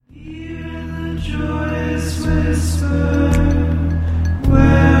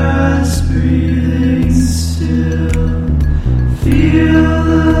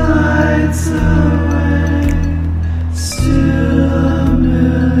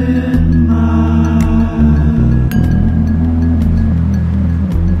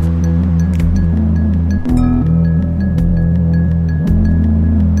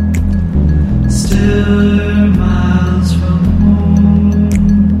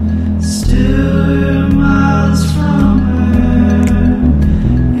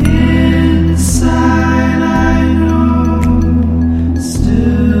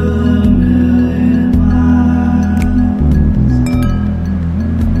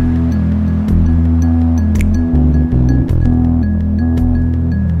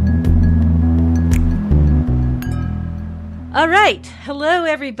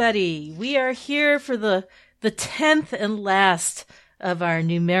Everybody, we are here for the 10th and last of our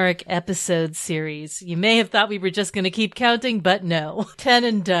numeric episode series. You may have thought we were just going to keep counting, but no. 10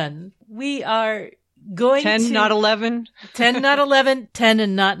 and done. We are going 10, not 11. 10, not 11. 10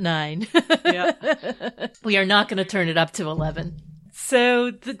 and not 9. Yeah. We are not going to turn it up to 11.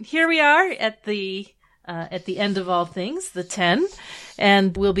 So here we are at the end of all things, the 10,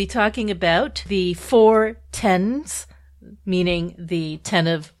 and we'll be talking about the 4 tens, meaning the 10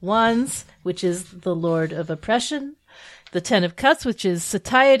 of wands, which is the lord of oppression, the 10 of cups, which is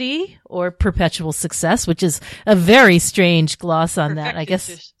satiety or perpetual success, which is a very strange gloss on that, I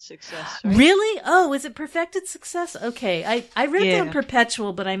guess. Success, right? Really? Oh, is it perfected success? Okay. I wrote down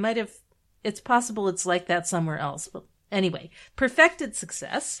perpetual, but I might have, it's possible it's like that somewhere else. But anyway, perfected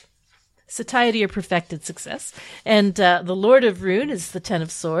success, satiety or perfected success. And the lord of rune is the 10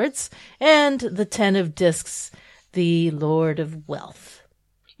 of swords, and the 10 of discs, the lord of wealth.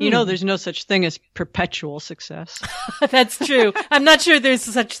 You know, there's no such thing as perpetual success. That's true. I'm not sure there's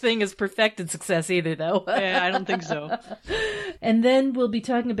such thing as perfected success either, though. Yeah, I don't think so. And then we'll be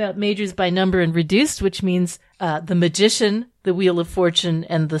talking about majors by number and reduced, which means the magician, the wheel of fortune,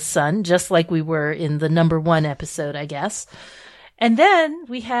 and the sun, just like we were in the number 1 episode, I guess. And then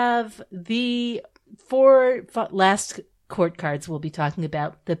we have the 4 last court cards we'll be talking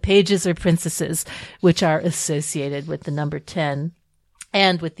about, the pages or princesses, which are associated with the number 10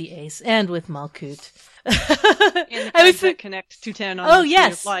 and with the ace and with Malkut. And the cards that connect to 10 on the tree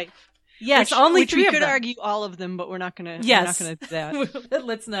of life. Yes, only 3 of them. We could argue all of them, but we're not going to do that.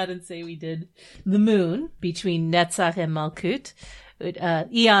 Let's not say we did. The moon between Netzach and Malkut,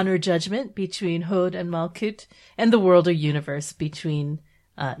 Eon or judgment between Hod and Malkut, and the world or universe between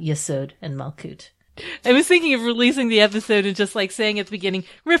Yesod and Malkut. I was thinking of releasing the episode and just like saying at the beginning,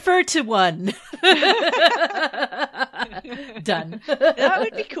 refer to 1. Done. That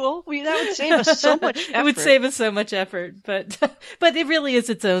would be cool. That would save us so much effort. It would save us so much effort, but it really is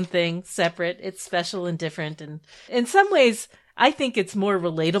its own thing, separate. It's special and different. And in some ways, I think it's more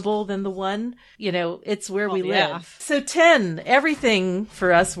relatable than the 1. You know, it's where we live. So 10, everything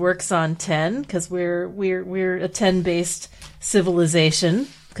for us works on 10 because we're a 10-based civilization.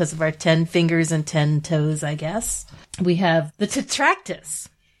 Because of our 10 fingers and 10 toes, I guess. We have the Tetractys,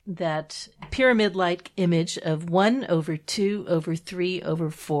 that pyramid-like image of 1 over 2 over 3 over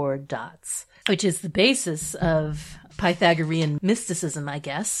 4 dots, which is the basis of Pythagorean mysticism, I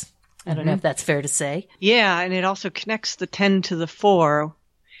guess. I don't know if that's fair to say. Yeah, and it also connects the 10 to the 4,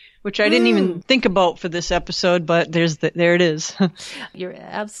 which I didn't even think about for this episode, but there it is. You're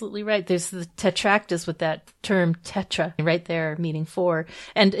absolutely right. There's the Tetractys with that term tetra right there, meaning 4.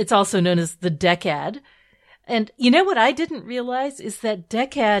 And it's also known as the decad. And you know what I didn't realize is that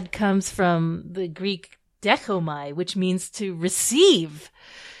decad comes from the Greek dechomai, which means to receive,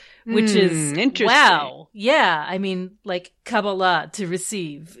 which is interesting. Wow. Yeah. I mean, like Kabbalah, to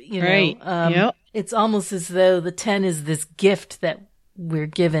receive, you know. Right. Yep. It's almost as though the 10 is this gift that we're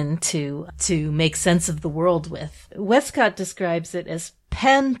given to make sense of the world with. Westcott describes it as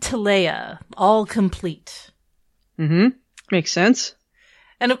Pantaleia, all complete. Makes sense.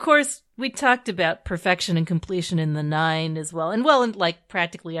 And of course, we talked about perfection and completion in the 9 as well. And in like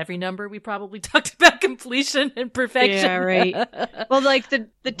practically every number, we probably talked about completion and perfection. Yeah, right. Well, like the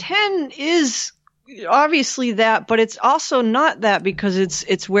 10 is obviously that, but it's also not that because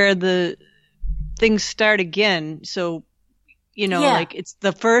it's where the things start again. So, you know, like it's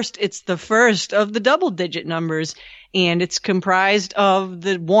the first of the double digit numbers, and it's comprised of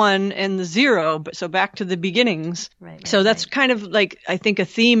the 1 and the 0. So back to the beginnings. Right. So that's kind of like, I think a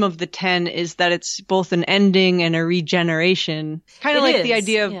theme of the 10 is that it's both an ending and a regeneration. Kind of like the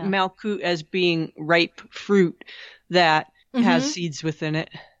idea of Malkut as being ripe fruit that has seeds within it.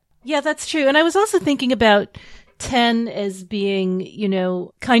 Yeah, that's true. And I was also thinking about 10 as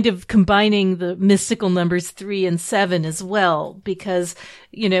being, kind of combining the mystical numbers 3 and 7 as well, because,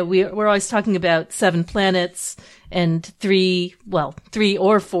 we're always talking about 7 planets and 3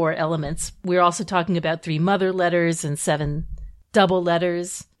 or 4 elements. We're also talking about 3 mother letters and 7 double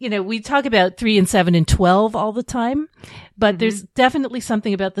letters. We talk about 3 and 7 and 12 all the time, but there's definitely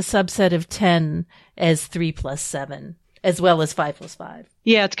something about the subset of 10 as 3 plus 7, as well as 5 plus 5.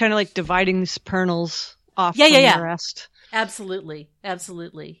 Yeah, it's kind of like dividing the supernals off from the rest. Absolutely.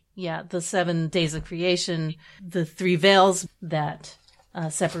 Yeah, the 7 days of creation, the 3 veils, that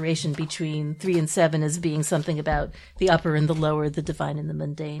separation between 3 and 7 as being something about the upper and the lower, the divine and the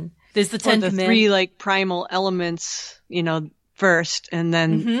mundane. There's the 10 commandments. 3 primal elements, first, and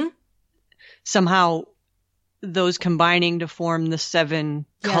then somehow those combining to form the 7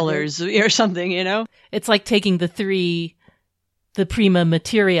 colors or something, It's like taking the prima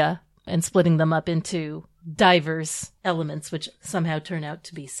materia, and splitting them up into diverse elements, which somehow turn out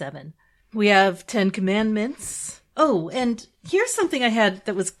to be 7. We have 10 commandments. Oh, and here's something I had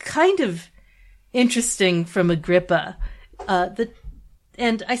that was kind of interesting from Agrippa.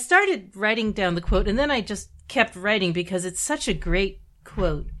 And I started writing down the quote, and then I just kept writing because it's such a great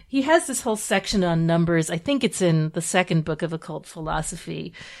quote. He has this whole section on numbers. I think it's in the second book of Occult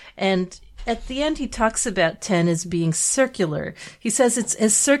Philosophy. And at the end, he talks about 10 as being circular. He says it's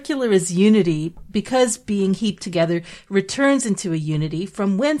as circular as unity because being heaped together returns into a unity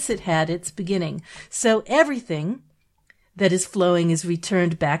from whence it had its beginning. So everything that is flowing is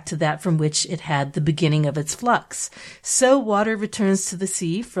returned back to that from which it had the beginning of its flux. So water returns to the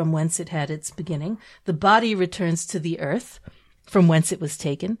sea from whence it had its beginning. The body returns to the earth from whence it was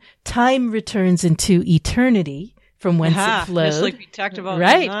taken. Time returns into eternity from whence it flowed. Just like we talked about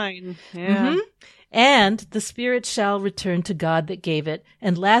right. in 9. Yeah. And the spirit shall return to God that gave it.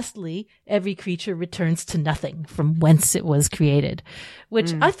 And lastly, every creature returns to nothing from whence it was created,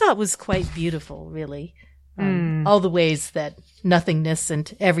 which I thought was quite beautiful, really. All the ways that nothingness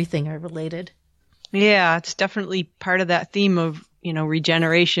and everything are related. Yeah, it's definitely part of that theme of,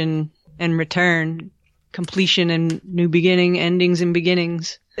 regeneration and return, completion and new beginning, endings and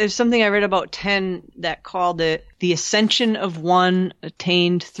beginnings. There's something I read about 10 that called it the ascension of one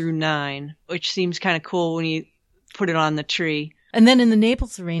attained through 9, which seems kind of cool when you put it on the tree. And then in the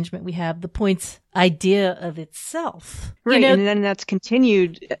Naples arrangement, we have the point's idea of itself. Right, and then that's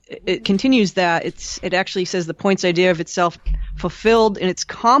continued. It continues that. It actually says the point's idea of itself fulfilled in its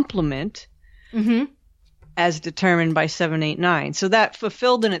complement as determined by 7, 8, 9. So that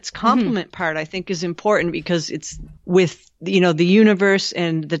fulfilled in its complement part, I think, is important because it's with, the universe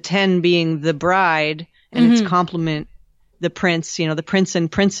and the 10 being the bride and its complement, the prince, the prince and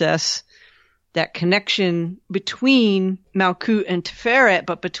princess. That connection between Malkut and Tiferet,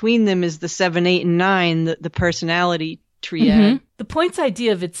 but between them is the 7, 8, and 9, the personality triad. The point's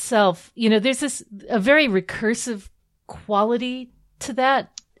idea of itself, there's a very recursive quality to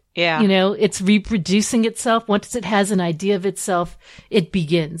that. Yeah. It's reproducing itself. Once it has an idea of itself, it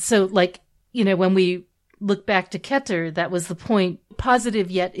begins. So when we look back to Keter, that was the point,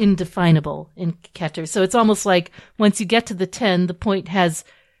 positive yet indefinable in Keter. So it's almost like once you get to the 10, the point has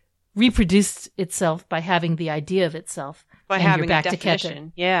reproduced itself by having the idea of itself. By having a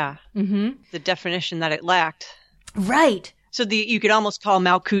definition. Yeah. The definition that it lacked. Right. So you could almost call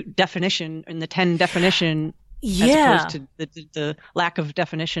Malkut definition and the 10 definition as opposed to the lack of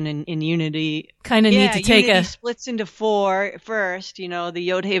definition in unity. Kind of need to take unity splits into 4 first, the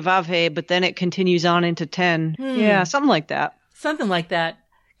Yod He Vav He, but then it continues on into 10. Yeah, something like that. Something like that.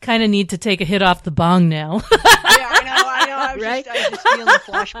 Kind of need to take a hit off the bong now. Yeah, I know. I was just feeling the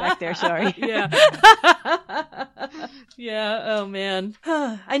flashback there. Sorry. Yeah. Yeah. Oh man.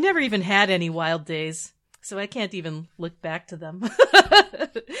 I never even had any wild days, so I can't even look back to them.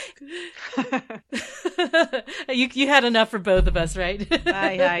 You had enough for both of us, right?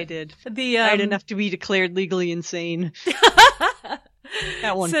 I did. I had enough to be declared legally insane.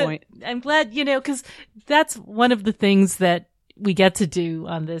 At one point. I'm glad, because that's one of the things that we get to do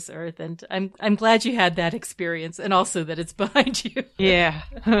on this earth, and I'm glad you had that experience, and also that it's behind you. Yeah.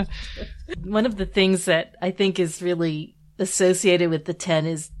 One of the things that I think is really associated with the 10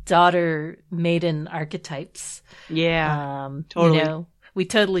 is daughter maiden archetypes. Yeah. Totally. We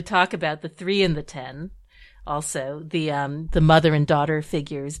totally talk about the 3 and the 10. Also, the mother and daughter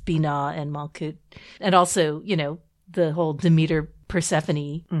figures, Binah and Malkut, and also, the whole Demeter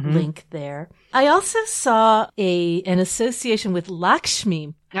Persephone link there. I also saw an association with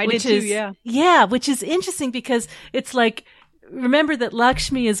Lakshmi. I did too, yeah. Yeah, which is interesting because it's like remember that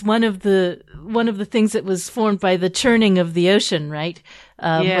Lakshmi is one of the things that was formed by the churning of the ocean, right?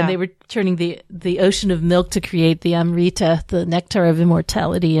 When they were churning the ocean of milk to create the Amrita, the nectar of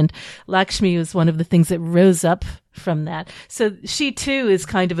immortality, and Lakshmi was one of the things that rose up from that. So she too is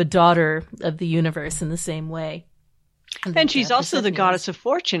kind of a daughter of the universe in the same way. And she's also the goddess of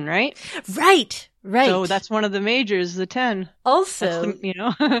fortune, right? Right. So that's one of the majors, the 10. Also,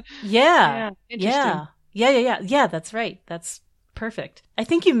 Yeah. Interesting. Yeah, that's right. That's perfect. I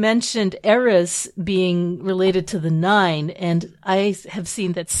think you mentioned Eros being related to the 9, and I have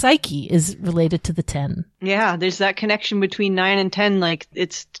seen that Psyche is related to the 10. Yeah, there's that connection between 9 and 10. Like,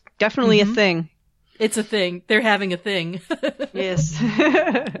 it's definitely a thing. It's a thing. They're having a thing. Yes.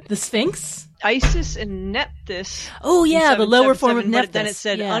 The Sphinx? Isis and Nephthys. Oh, yeah, the lower form of Nephthys. But then it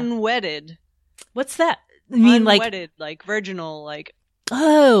said unwedded. What's that? I mean, unwedded, like virginal, like.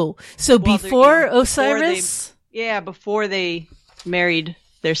 Oh, so before Osiris? Before they married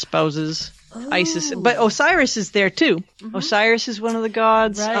their spouses. Isis. But Osiris is there too. Mm-hmm. Osiris is one of the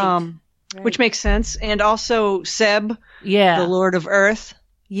gods, which makes sense. And also Seb, the Lord of Earth.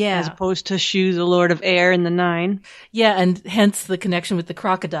 Yeah. As opposed to Shu, the Lord of Air in the 9. Yeah, and hence the connection with the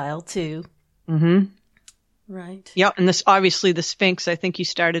crocodile too. Mm-hmm. Right. Yeah, and this obviously the Sphinx, I think you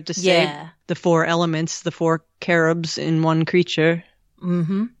started to say the 4 elements, the 4 cherubs in one creature.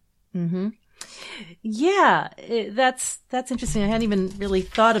 Mm-hmm. Mm-hmm. Yeah, that's interesting. I hadn't even really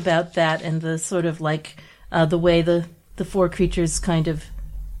thought about that, and the sort of like the way the 4 creatures kind of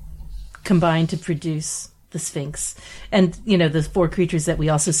combine to produce the Sphinx, and the 4 creatures that we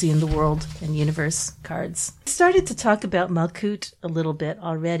also see in the world and universe cards. I started to talk about Malkut a little bit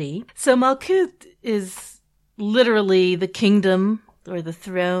already. So Malkut is literally the kingdom or the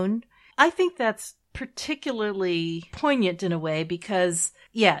throne. I think that's particularly poignant in a way because,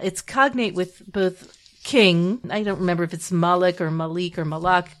 it's cognate with both king. I don't remember if it's Malik or Malik or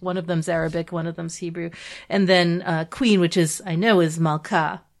Malak. One of them's Arabic, one of them's Hebrew. And then queen, which I know is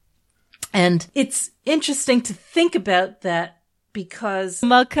Malka. And it's interesting to think about that because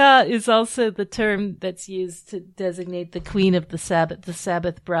Malka is also the term that's used to designate the queen of the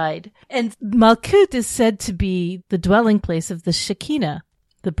Sabbath bride. And Malkut is said to be the dwelling place of the Shekinah,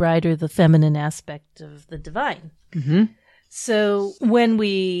 the bride or the feminine aspect of the divine. Mm-hmm. So when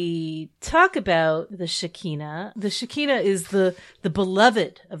we talk about the Shekinah is the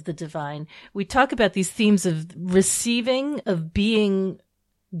beloved of the divine. We talk about these themes of receiving, of being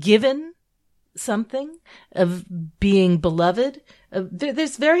given something, of being beloved.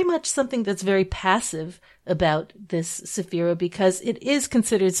 There's very much something that's very passive about this Sephira because it is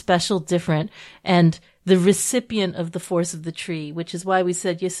considered special, different, and the recipient of the force of the tree, which is why we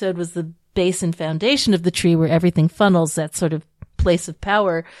said Yesod was the base and foundation of the tree where everything funnels, that sort of place of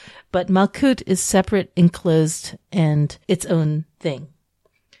power. But Malkut is separate, enclosed, and its own thing.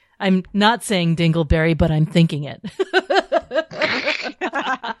 I'm not saying dingleberry, but I'm thinking it.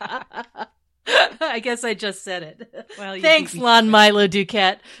 I guess I just said it. Well, thanks, Lon Milo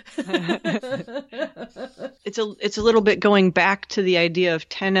Duquette. It's a little bit going back to the idea of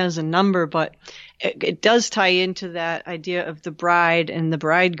 10 as a number, but it does tie into that idea of the bride and the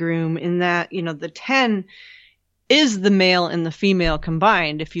bridegroom in that, the 10 is the male and the female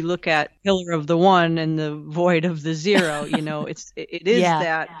combined. If you look at Pillar of the 1 and the Void of the 0, it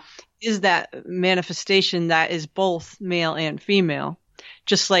is that manifestation that is both male and female.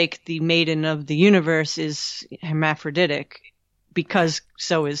 Just like the maiden of the universe is hermaphroditic, because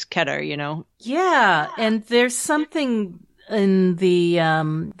so is Keter, Yeah, and there's something in the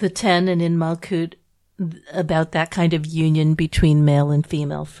 10 and in Malkut about that kind of union between male and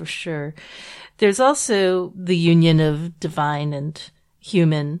female, for sure. There's also the union of divine and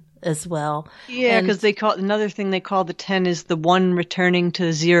human as well. Yeah, because another thing they call the 10 is the 1 returning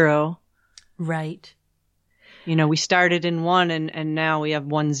to 0. Right. We started in 1 and now we have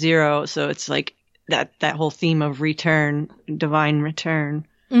 1 0. So it's like that whole theme of return, divine return.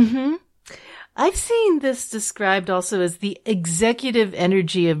 Mm-hmm. I've seen this described also as the executive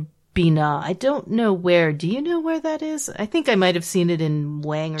energy of Binah. I don't know where. Do you know where that is? I think I might have seen it in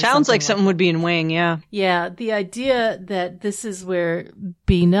Wang or something. Sounds like something would be in Wang, yeah. Yeah, the idea that this is where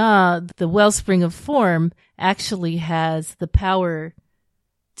Binah, the wellspring of form, actually has the power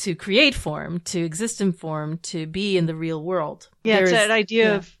to create form, to exist in form, to be in the real world. Yeah, it's that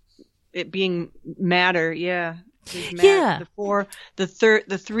idea of it being matter, yeah. The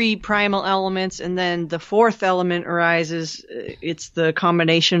 3 primal elements, and then the 4th element arises. It's the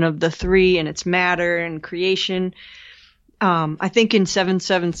combination of the 3, and it's matter and creation. I think in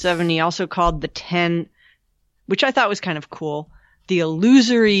 777 he also called the 10, which I thought was kind of cool, the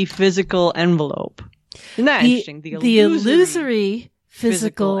illusory physical envelope. Isn't that interesting? The illusory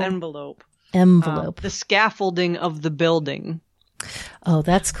physical envelope. Envelope. The scaffolding of the building. Oh,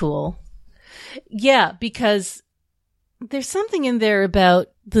 that's cool. Yeah, because there's something in there about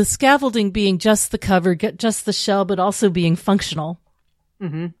the scaffolding being just the cover, just the shell, but also being functional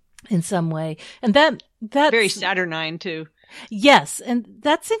in some way. And that's very Saturnine too. Yes. And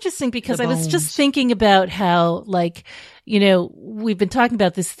that's interesting because I was just thinking about how, like, you know, we've been talking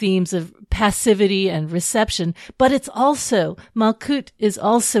about these themes of passivity and reception, but it's also, Malkut is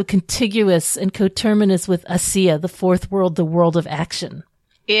also contiguous and coterminous with Asiya, the fourth world, the world of action.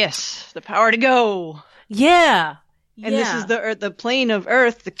 Yes. The power to go. Yeah. And this is the plane of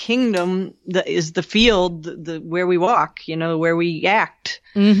Earth, the kingdom that is the field, where we walk, you know, where we act.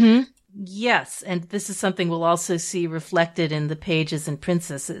 Mm-hmm. Yes, and this is something we'll also see reflected in the Pages and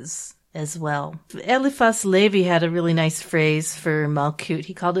Princesses as well. Eliphas Levi had a really nice phrase for Malkut.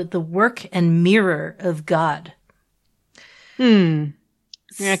 He called it the work and mirror of God.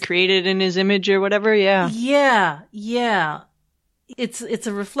 Yeah, created in his image or whatever, yeah. Yeah. It's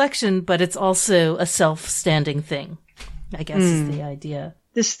a reflection, but it's also a self-standing thing, I guess is the idea.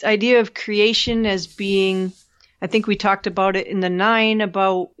 This idea of creation as being, I think we talked about it in the 9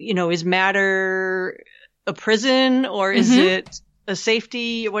 about, you know, is matter a prison or is it a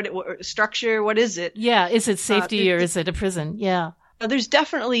safety, what structure? What is it? Yeah. Is it safety or is it a prison? Yeah. There's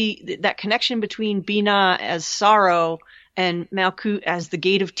definitely that connection between Binah as sorrow and Malkut as the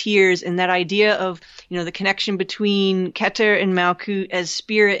gate of tears, and that idea of, you know, the connection between Keter and Malkut as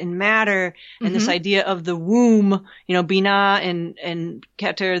spirit and matter, and this idea of the womb, you know, Binah and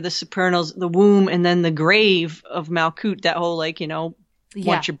Keter, the supernals, the womb, and then the grave of Malkut, that whole, like, you know,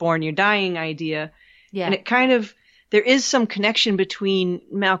 once you're born, you're dying idea. Yeah. And it kind of, there is some connection between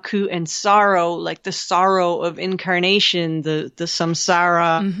Malkut and sorrow, like the sorrow of incarnation, the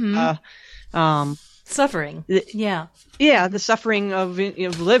samsara, suffering. Yeah, the suffering of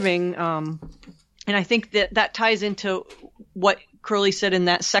living. And I think that ties into what Crowley said in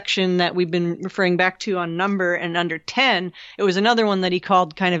that section that we've been referring back to on number and under 10. It was another one that he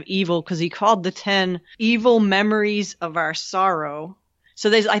called kind of evil, because he called the 10 evil memories of our sorrow.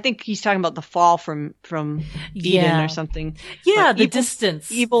 So I think he's talking about the fall from Eden or something. Yeah, but the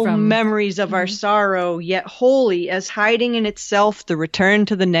distance. Evil memories of our sorrow, yet holy, as hiding in itself the return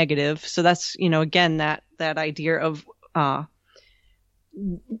to the negative. So that's, you know, again, that idea of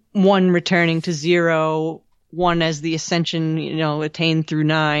one returning to 0, one as the ascension, you know, attained through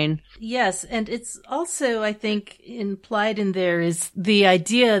 9. Yes, and it's also, I think, implied in there is the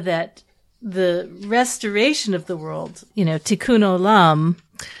idea that the restoration of the world, you know, Tikkun Olam.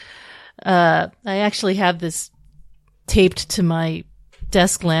 I actually have this taped to my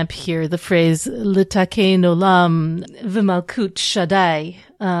desk lamp here, the phrase L'Takein Olam V'Malkut Shaddai.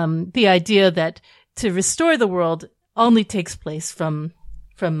 The idea that to restore the world only takes place from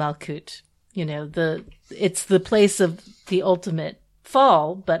Malkut. You know, it's the place of the ultimate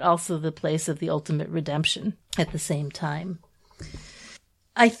fall, but also the place of the ultimate redemption at the same time.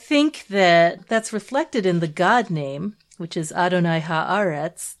 I think that's reflected in the God name, which is Adonai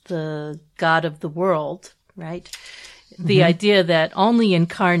Haaretz, the God of the world, right? The idea that only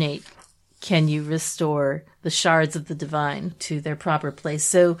incarnate can you restore the shards of the divine to their proper place.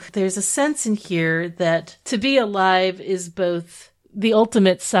 So there's a sense in here that to be alive is both the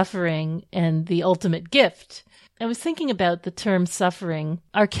ultimate suffering and the ultimate gift. I was thinking about the term suffering.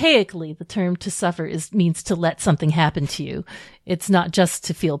 Archaically, the term to suffer means to let something happen to you. It's not just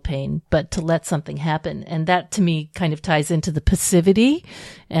to feel pain, but to let something happen. And that to me kind of ties into the passivity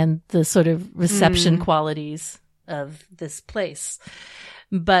and the sort of reception qualities of this place.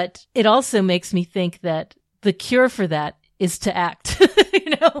 But it also makes me think that the cure for that is to act,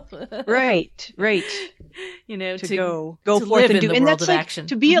 you know? Right. You know, to go forth and do. And that's like, action.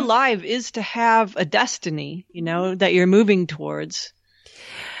 To be alive is to have a destiny, you know, that you're moving towards.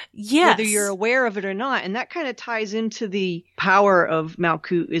 Yes. Whether you're aware of it or not. And that kind of ties into the power of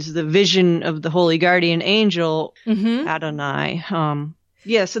Malkut, is the vision of the Holy Guardian Angel, Adonai.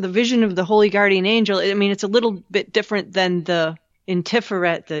 So the vision of the Holy Guardian Angel, I mean, it's a little bit different than in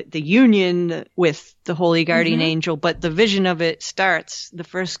Tiferet, the union with the Holy Guardian Angel, but the vision of it starts, the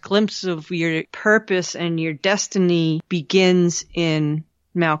first glimpse of your purpose and your destiny begins in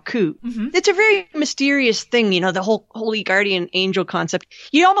Malkut. It's a very mysterious thing, you know, the whole Holy Guardian Angel concept.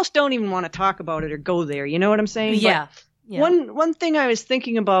 You almost don't even want to talk about it or go there, you know what I'm saying? Yeah. One thing I was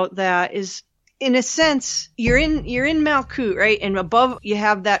thinking about that is, in a sense, you're in Malkut, right? And above you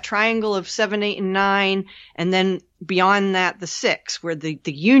have that triangle of 7, 8, and 9, and then beyond that the 6, where the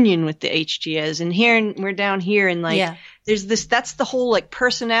union with the HG is. And here we're down here, and there's this. That's the whole like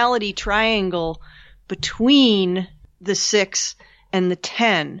personality triangle. between the 6 and the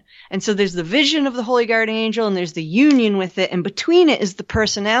 10. And so there's the vision of the Holy Guardian Angel, and there's the union with it, and between it is the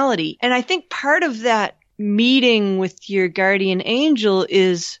personality. And I think part of that meeting with your guardian angel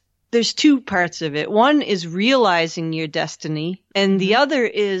is, there's two parts of it. One is realizing your destiny, and the other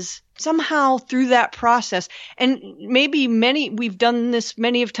is somehow through that process. And maybe we've done this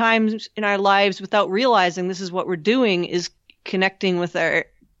many of times in our lives without realizing this is what we're doing, is connecting with our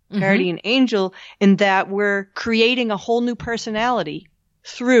guardian angel, in that we're creating a whole new personality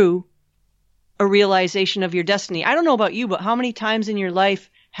through a realization of your destiny. I don't know about you, but how many times in your life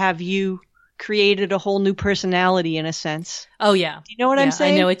have you created a whole new personality, in a sense? Oh, yeah. Do you know what I'm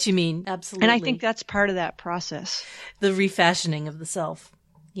saying? I know what you mean. Absolutely. And I think that's part of that process. The refashioning of the self.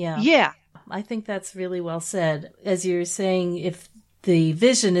 Yeah. Yeah. I think that's really well said. As you're saying, if the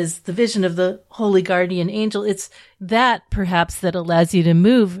vision is the vision of the Holy Guardian Angel, it's that perhaps that allows you to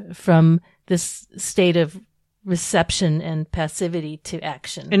move from this state of reception and passivity to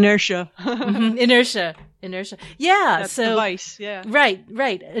action. Inertia. Inertia. Yeah. That's so the vice. Yeah. Right.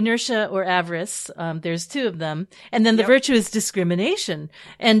 Inertia or avarice. There's two of them. And then the virtue is discrimination.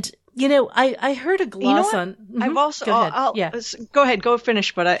 And, I heard a gloss on. I've also, go ahead. Go ahead, go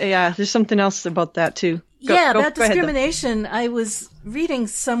finish. But there's something else about that too. About discrimination. I was reading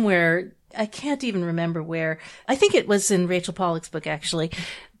somewhere, I can't even remember where. I think it was in Rachel Pollack's book, actually,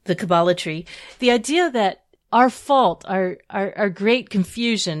 The Kabbalah Tree. The idea that our fault, our great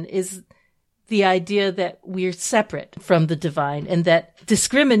confusion is the idea that we're separate from the divine, and that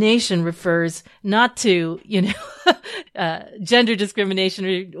discrimination refers not to, gender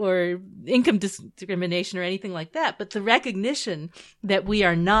discrimination or income discrimination or anything like that, but the recognition that we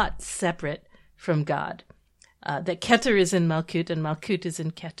are not separate from God. That Keter is in Malkut and Malkut is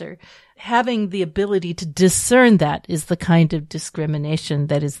in Keter. Having the ability to discern that is the kind of discrimination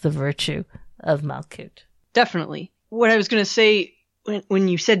that is the virtue of Malkut. Definitely. What I was going to say, when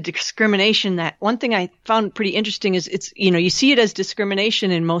you said discrimination, that one thing I found pretty interesting is it's, you see it as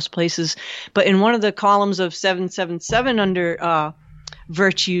discrimination in most places, but in one of the columns of 777 under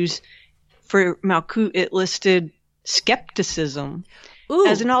virtues for Malkut, it listed skepticism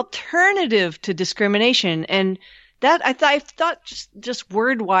as an alternative to discrimination. And that I thought just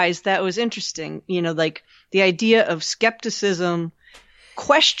word wise, that was interesting. Like the idea of skepticism,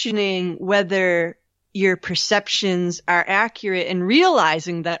 questioning whether your perceptions are accurate, and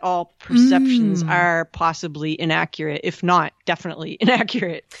realizing that all perceptions are possibly inaccurate, if not definitely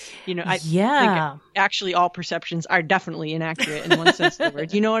inaccurate. I think actually all perceptions are definitely inaccurate in one sense of the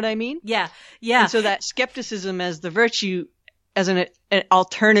word. You know what I mean? Yeah. And so that skepticism as the virtue, as an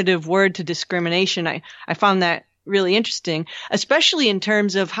alternative word to discrimination, I found that really interesting, especially in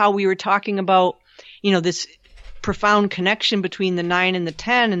terms of how we were talking about, this profound connection between the 9 and the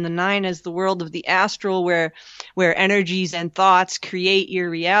 10, and the 9 as the world of the astral, where energies and thoughts create your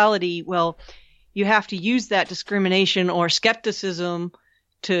reality. Well, you have to use that discrimination or skepticism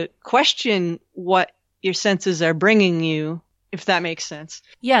to question what your senses are bringing you, if that makes sense.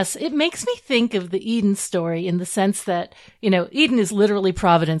 Yes, it makes me think of the Eden story in the sense that, Eden is literally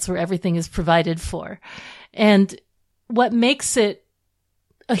providence, where everything is provided for. And what makes it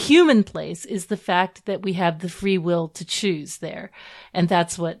a human place is the fact that we have the free will to choose there. And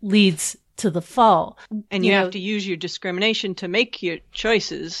that's what leads to the fall. And you have to use your discrimination to make your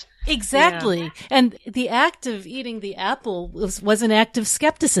choices. Exactly. Yeah. And the act of eating the apple was an act of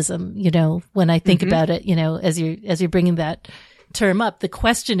skepticism, when I think about it, as you're bringing that term up, the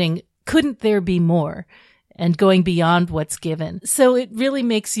questioning, couldn't there be more? And going beyond what's given. So it really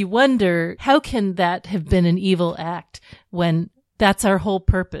makes you wonder, how can that have been an evil act when that's our whole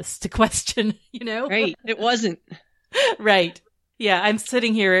purpose, to question, Right. It wasn't. Right. Yeah. I'm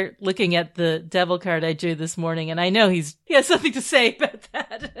sitting here looking at the devil card I drew this morning, and I know he has something to say about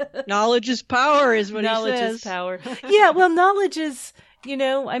that. Knowledge is power is what he says. Knowledge is power. Yeah. Well, knowledge is, that's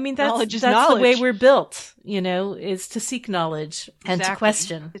knowledge. The way we're built, is to seek knowledge and to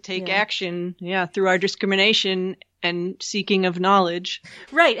question. To take action, through our discrimination and seeking of knowledge.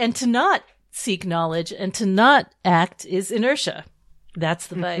 Right. And to not seek knowledge and to not act is inertia. That's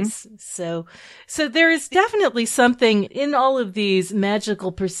the vice. So there is definitely something in all of these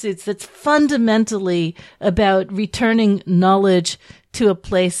magical pursuits that's fundamentally about returning knowledge to a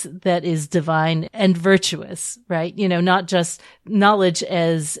place that is divine and virtuous, right? Not just knowledge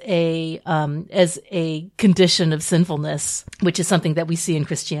as a condition of sinfulness, which is something that we see in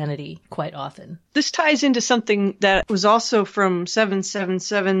Christianity quite often. This ties into something that was also from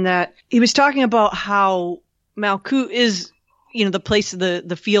 777, that he was talking about how Malkut is the place of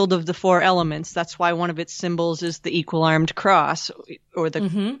the field of the four elements. That's why one of its symbols is the equal armed cross, or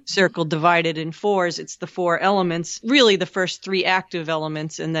the circle divided in fours. It's the four elements, really the first three active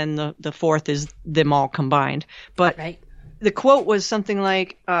elements, and then the fourth is them all combined. But the quote was something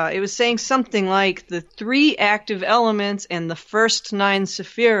like, it was saying something like, the three active elements and the first 9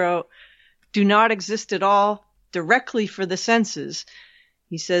 sephirot do not exist at all directly for the senses.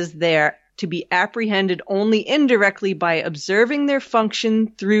 He says they're to be apprehended only indirectly by observing their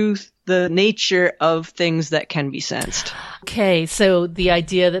function through the nature of things that can be sensed. Okay, so the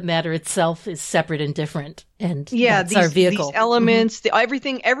idea that matter itself is separate and different, and that's our vehicle. These elements,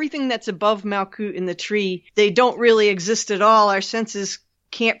 everything that's above Malkut in the tree, they don't really exist at all. Our senses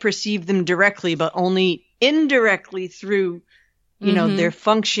can't perceive them directly, but only indirectly through, their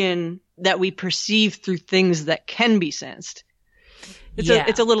function that we perceive through things that can be sensed.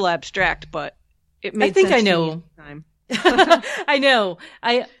 It's a little abstract, but it made sense. I know. I know.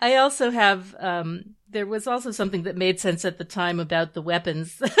 I also have, there was also something that made sense at the time about the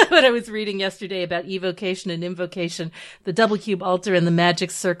weapons that I was reading yesterday about evocation and invocation, the double cube altar and the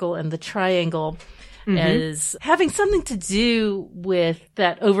magic circle and the triangle as having something to do with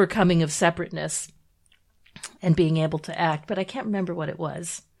that overcoming of separateness and being able to act, but I can't remember what it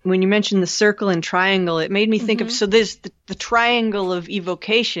was. When you mentioned the circle and triangle, it made me think of, so there's the triangle of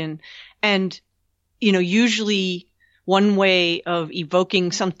evocation, and, usually one way of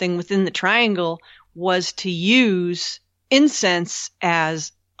evoking something within the triangle was to use incense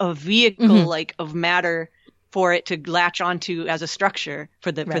as a vehicle, of matter for it to latch onto as a structure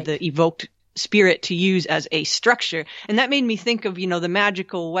for the evoked spirit to use as a structure. And that made me think of, the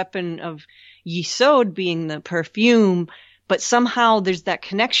magical weapon of Yesod being the perfume, but somehow there's that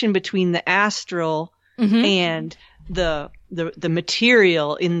connection between the astral and the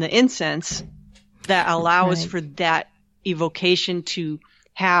material in the incense that allows for that evocation to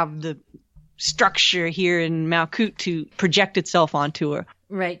have the structure here in Malkut to project itself onto her.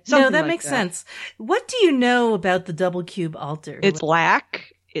 Right. Something that makes sense. What do you know about the double cube altar? It's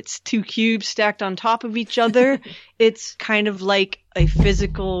black. It's 2 cubes stacked on top of each other. It's kind of like a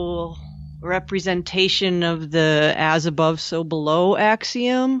physical representation of the as above so below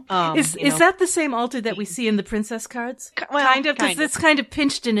axiom. Is that the same altar that we see in the princess cards? Well, kind of, because it's kind of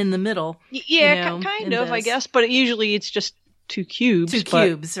pinched in the middle. Yeah, kind of, I guess, but usually it's just 2 cubes. 2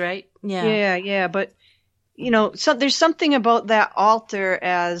 cubes, right? Yeah, but there's something about that altar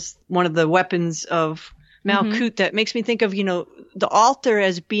as one of the weapons of Malkut that makes me think of, the altar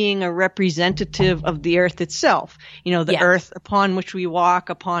as being a representative of the earth itself. The earth upon which we walk,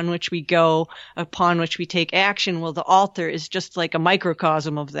 upon which we go, upon which we take action. Well, the altar is just like a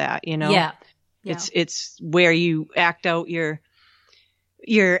microcosm of that, Yeah. It's where you act out your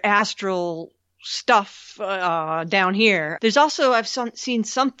astral stuff down here. There's also, I've seen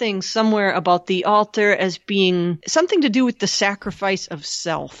something somewhere about the altar as being something to do with the sacrifice of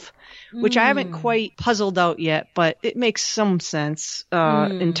self, which I haven't quite puzzled out yet, but it makes some sense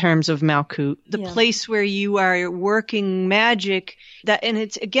in terms of Malkut. The place where you are working magic, and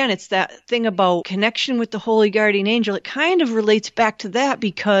it's that thing about connection with the holy guardian angel. It kind of relates back to that,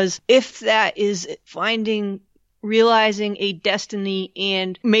 because if that is realizing a destiny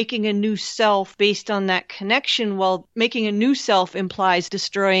and making a new self based on that connection, well, making a new self implies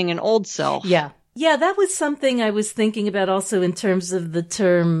destroying an old self. Yeah, that was something I was thinking about also in terms of the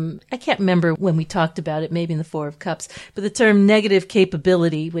term, I can't remember when we talked about it, maybe in the Four of Cups, but the term negative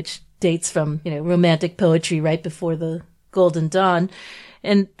capability, which dates from, romantic poetry right before the Golden Dawn.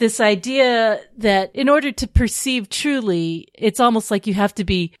 And this idea that in order to perceive truly, it's almost like you have to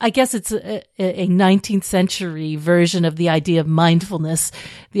be, I guess it's a 19th century version of the idea of mindfulness,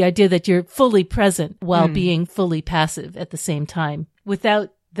 the idea that you're fully present while being fully passive at the same time.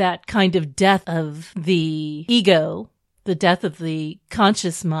 Without that kind of death of the ego, the death of the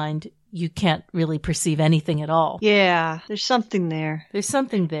conscious mind, you can't really perceive anything at all. Yeah, there's something there.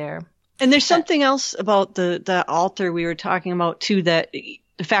 And there's something else about the altar we were talking about too, that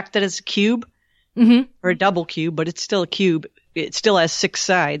the fact that it's a cube or a double cube, but it's still a cube. It still has 6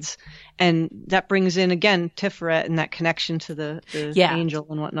 sides. And that brings in, again, Tiferet and that connection to the angel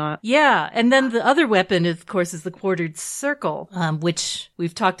and whatnot. Yeah. And then the other weapon, of course, is the quartered circle, which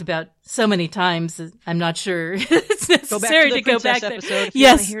we've talked about so many times. I'm not sure it's necessary to go back there. Episode if you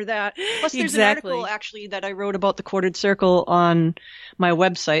want to hear that. Plus, there's an article, actually, that I wrote about the quartered circle on my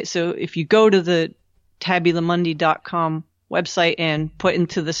website. So if you go to the tabulamundi.com website and put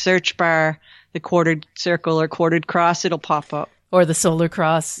into the search bar the quartered circle or quartered cross, it'll pop up. Or the solar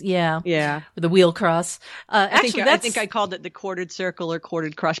cross, yeah. Yeah. The wheel cross. I think I called it the quartered circle or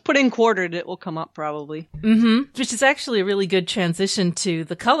quartered cross. Put in quartered, it will come up probably. Mm-hmm. Which is actually a really good transition to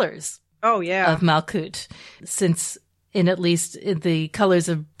the colors. Oh, yeah. Of Malkuth. Since in at least the colors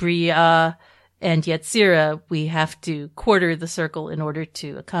of Bria and Yetzira, we have to quarter the circle in order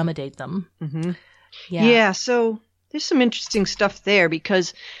to accommodate them. Mm-hmm. Yeah, so there's some interesting stuff there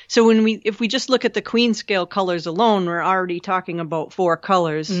because if we just look at the queen scale colors alone, we're already talking about 4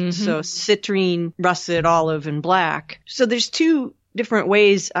 colors. Mm-hmm. So citrine, russet, olive, and black. So there's 2 different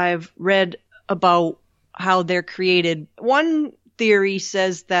ways I've read about how they're created. One theory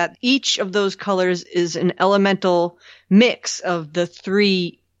says that each of those colors is an elemental mix of the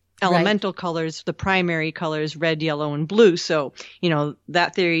 3 elemental colors, the primary colors, red, yellow, and blue. So,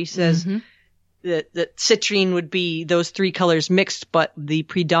 that theory says that citrine would be those 3 colors mixed, but the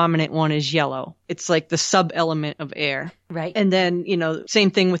predominant one is yellow. It's like the sub-element of air. Right. And then, same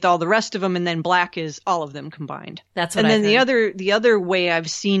thing with all the rest of them, and then black is all of them combined. That's what I heard. The other way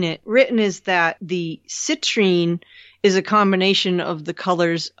I've seen it written is that the citrine is a combination of the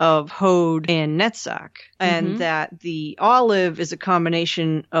colors of Hod and Netzach, and that the olive is a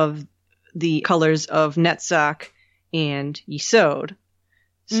combination of the colors of Netzach and Yesod.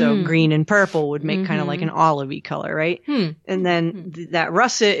 So green and purple would make kind of like an olivey color, right? And then that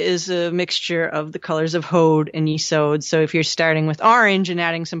russet is a mixture of the colors of Hod and Yesod. So if you're starting with orange and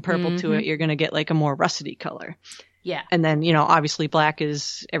adding some purple to it, you're going to get like a more russety color. Yeah. And then, obviously black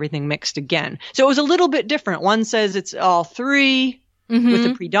is everything mixed again. So it was a little bit different. One says it's all 3 with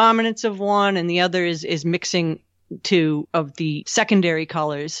the predominance of one, and the other is mixing 2 of the secondary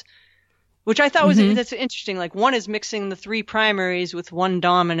colors. Which I thought that's interesting. Like one is mixing the 3 primaries with one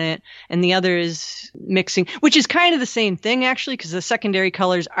dominant, and the other is mixing, which is kind of the same thing actually, because the secondary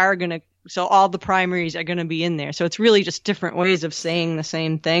colors so all the primaries are going to be in there. So it's really just different ways of saying the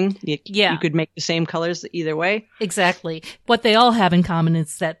same thing. You could make the same colors either way. Exactly. What they all have in common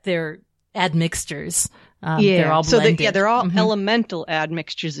is that they're admixtures. They're all blended. So they're all elemental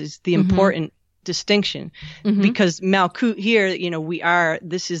admixtures is the important distinction, because Malkuth here,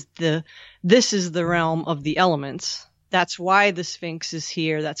 this is the realm of the elements. That's why the Sphinx is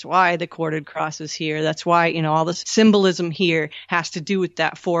here. That's why the quartered cross is here. That's why, all this symbolism here has to do with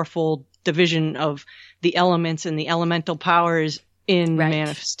that 4-fold division of the elements and the elemental powers in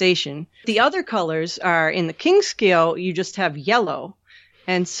manifestation. The other colors are in the king scale, you just have yellow.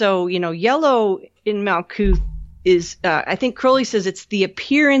 And so, yellow in Malkuth is, I think Crowley says it's the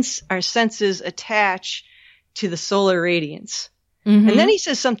appearance our senses attach to the solar radiance. And then he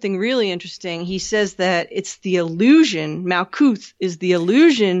says something really interesting. He says that it's the illusion, Malkuth is the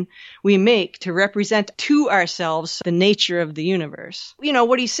illusion we make to represent to ourselves the nature of the universe.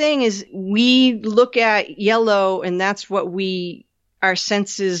 What he's saying is we look at yellow and that's what our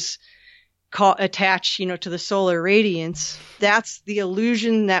senses attach, to the solar radiance. That's the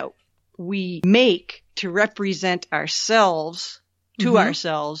illusion that we make to represent ourselves, to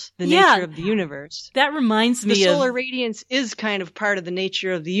ourselves, the nature of the universe. That reminds me of... The solar radiance is kind of part of the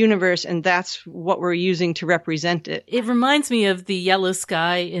nature of the universe, and that's what we're using to represent it. It reminds me of the yellow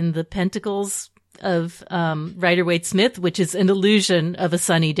sky in the Pentacles of Rider-Waite-Smith, which is an illusion of a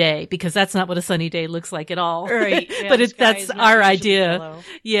sunny day, because that's not what a sunny day looks like at all. Right. Yeah, but that's our idea. Yellow.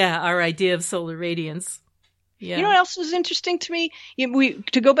 Yeah, our idea of solar radiance. Yeah. You know what else was interesting to me?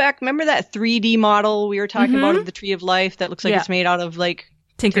 To go back, remember that 3D model we were talking about of the Tree of Life that looks like it's made out of like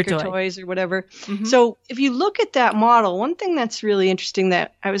Tinker Toys or whatever. So if you look at that model, one thing that's really interesting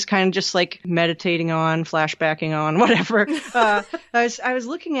that I was kind of just like meditating on, flashbacking on, whatever. I was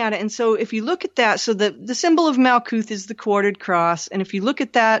looking at it, and so if you look at that, so the symbol of Malkuth is the quartered cross, and if you look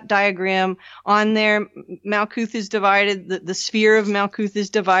at that diagram on there, Malkuth is divided. The sphere of Malkuth is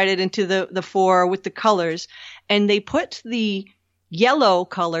divided into the 4 with the colors, and they put the yellow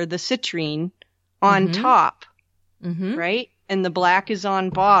color, the citrine, on top, right? And the black is on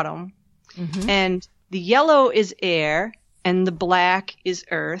bottom. And the yellow is air, and the black is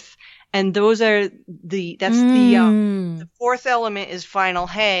earth. And those are the 4th element is final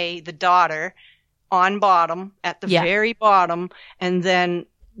hay, the daughter, on bottom, at the very bottom. And then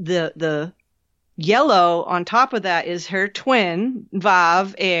the yellow on top of that is her twin,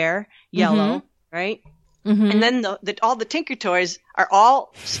 Vav, air, yellow, right? And then all the Tinker Toys are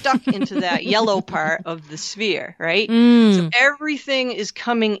all stuck into that yellow part of the sphere, right? So everything is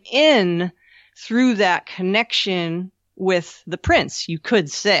coming in through that connection with the prince, you could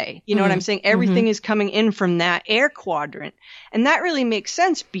say. You know what I'm saying? Everything is coming in from that air quadrant. And that really makes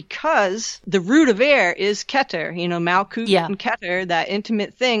sense because the root of air is Keter, Malkuth and Keter, that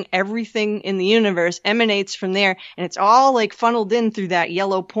intimate thing. Everything in the universe emanates from there, and it's all like funneled in through that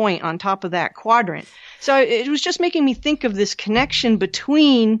yellow point on top of that quadrant. So it was just making me think of this connection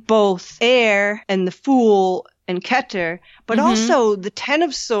between both air and the Fool and Keter, but also the Ten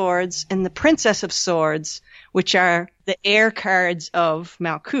of Swords and the Princess of Swords, which are the air cards of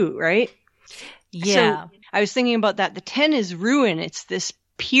Malkuth, right? Yeah. So I was thinking about that. The 10 is ruin. It's this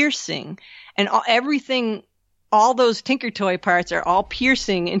piercing, and everything, all those Tinker Toy parts are all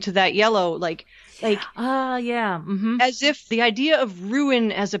piercing into that yellow, as if the idea of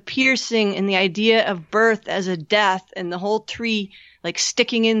ruin as a piercing and the idea of birth as a death and the whole tree like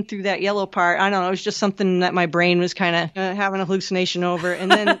sticking in through that yellow part. I don't know. It was just something that my brain was kind of having a hallucination over.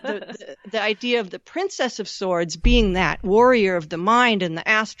 And then the idea of the Princess of Swords being that warrior of the mind and the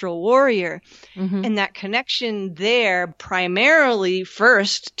astral warrior, and that connection there primarily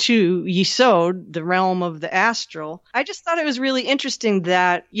first to Yesod, the realm of the astral. I just thought it was really interesting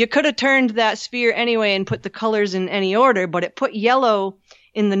that you could have turned that sphere anyway and put the colors in any order, but it put yellow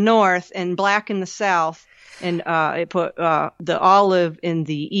in the north and black in the south. And it put the olive in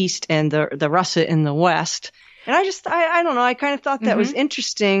the east and the russet in the west. And I don't know, I kind of thought that was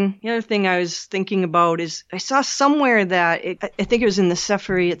interesting. The other thing I was thinking about is I saw somewhere that, I think it was in the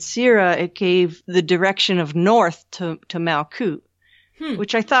Sefer Yetzirah, it gave the direction of north to Malkuth,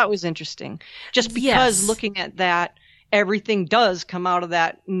 which I thought was interesting. Just because looking at that, everything does come out of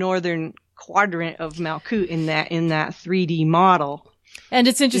that northern quadrant of Malkuth in that 3D model. And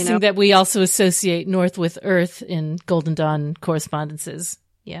it's interesting that we also associate North with Earth in Golden Dawn correspondences.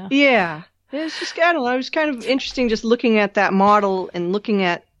 Yeah. Yeah. It's just, I don't know, it was kind of interesting just looking at that model and looking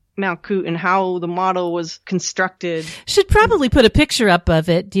at Malkuth and how the model was constructed. Should probably put a picture up of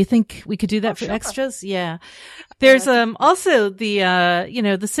it. Do you think we could do that for extras? Yeah. There's also the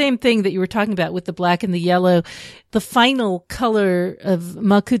the same thing that you were talking about with the black and the yellow. The final color of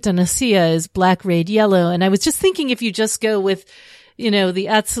Malkuth Anasiya is black, red, yellow. And I was just thinking if you just go with the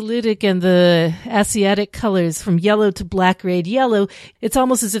Absolutic and the Asiatic colors from yellow to black, red, yellow, it's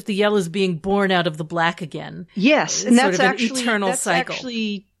almost as if the yellow is being born out of the black again. Yes, and that's actually an eternal cycle.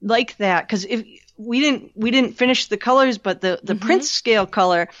 Actually like that, because if we didn't finish the colors, but the Prince scale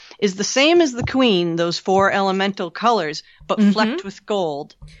color is the same as the Queen, those 4 elemental colors, but flecked with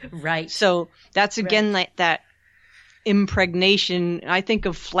gold. Right. So that's again like that impregnation. I think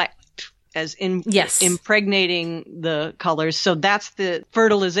of fleck as impregnating the colors. So that's the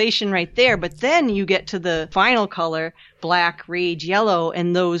fertilization right there. But then you get to the final color, black, rage, yellow,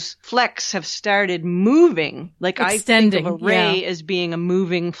 and those flecks have started moving. Like extending, I think of a ray as being a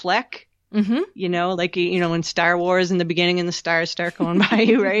moving fleck. Like, in Star Wars in the beginning and the stars start going by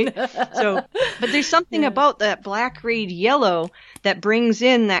you, right? So, but there's something about that black, red, yellow that brings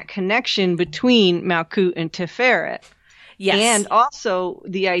in that connection between Malkuth and Tiferet. Yes. And also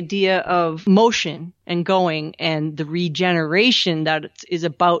the idea of motion and going and the regeneration that is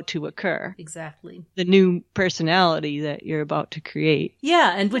about to occur. Exactly. The new personality that you're about to create.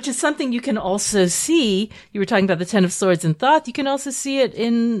 Yeah, and which is something you can also see. You were talking about the 10 of Swords in Thoth. You can also see it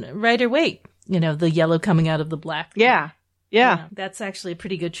in Rider-Waite, the yellow coming out of the black. Yeah. That's actually a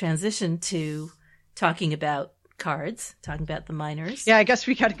pretty good transition to talking about cards, talking about the minors. Yeah, I guess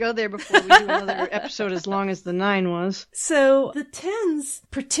we got to go there before we do another episode as long as the 9 was. So the 10s,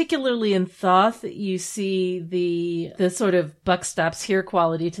 particularly in Thoth, you see the sort of buck stops here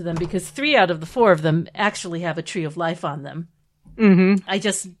quality to them because 3 out of the 4 of them actually have a tree of life on them. I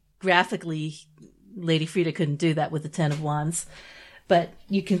just graphically, Lady Frida couldn't do that with the 10 of Wands. But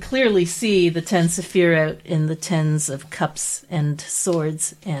you can clearly see the 10 Sephirot in the 10s of Cups and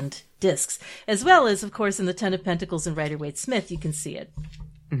Swords and Discs, as well as, of course, in the 10 of Pentacles and Rider-Waite-Smith, you can see it.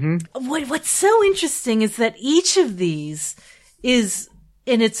 What's so interesting is that each of these is,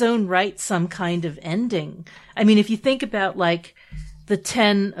 in its own right, some kind of ending. I mean, if you think about, like, the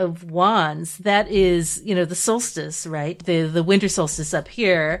 10 of Wands, that is, the solstice, right? The winter solstice up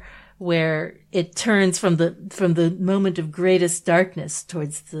here, where it turns from the moment of greatest darkness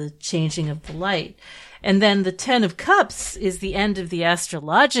towards the changing of the light. And then the 10 of Cups is the end of the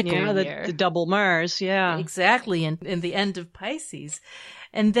astrological year. The double Mars, yeah. Exactly, and the end of Pisces.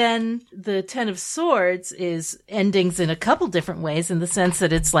 And then the 10 of Swords is endings in a couple different ways in the sense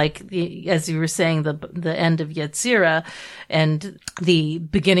that it's like, as you were saying, the end of Yetzirah and the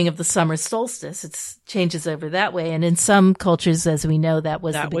beginning of the summer solstice. It changes over that way. And in some cultures, as we know, that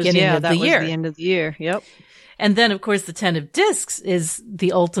was the beginning of the year. That was the end of the year, yep. And then, of course, the Ten of Discs is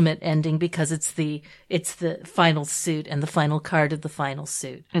the ultimate ending because it's the final suit and the final card of the final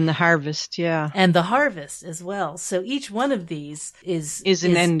suit. And the harvest, yeah. And the harvest as well. So each one of these is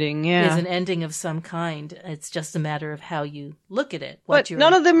an ending, yeah. Is an ending of some kind. It's just a matter of how you look at it. But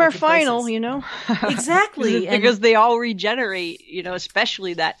none of them are final, you know? Exactly. Because they all regenerate, you know,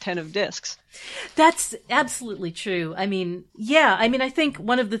 especially that Ten of Discs. That's absolutely true. I mean, yeah. I mean, I think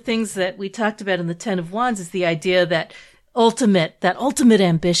one of the things that we talked about in the Ten of Wands is the idea that ultimate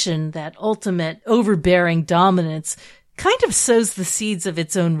ambition, that ultimate overbearing dominance kind of sows the seeds of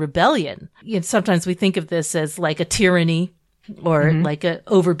its own rebellion. You know, sometimes we think of this as like a tyranny or like a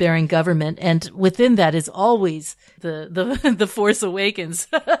overbearing government. And within that is always the Force Awakens,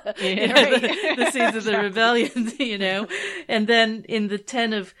 the seeds of the rebellion, you know. And then in the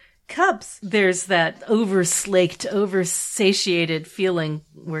Ten of Cups, there's that overslaked, oversatiated feeling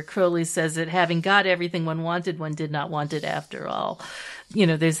where Crowley says that having got everything one wanted, one did not want it after all. You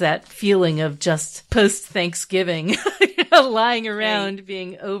know, there's that feeling of just post-Thanksgiving, lying around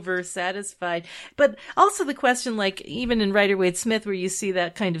being oversatisfied. But also the question, like, even in Rider-Waite-Smith, where you see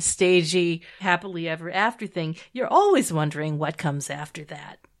that kind of stagey, happily ever after thing, you're always wondering what comes after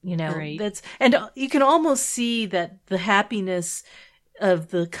that. You know, and you can almost see that the happiness of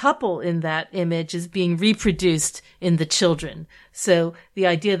the couple in that image is being reproduced in the children. So the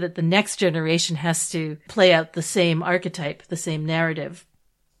idea that the next generation has to play out the same archetype, the same narrative.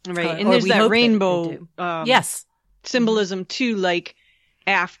 Right. And there's that rainbow yes, symbolism too, like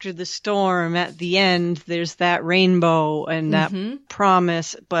after the storm at the end, there's that rainbow and that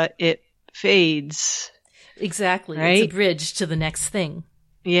promise, but it fades. Exactly. Right? It's a bridge to the next thing.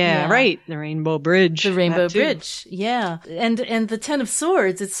 Yeah, right. The Rainbow Bridge. The Rainbow Bridge. Yeah. And the Ten of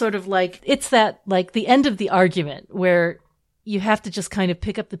Swords, it's sort of like, it's that, like the end of the argument where you have to just kind of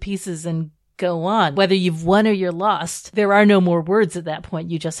pick up the pieces and go on. Whether you've won or you're lost, there are no more words at that point.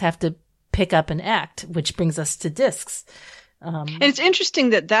 You just have to pick up and act, which brings us to Discs. And it's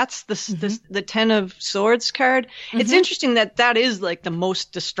interesting that that's the Ten of Swords card. It's interesting that is like the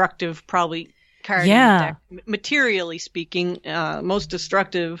most destructive, probably, card in the deck. Materially speaking, most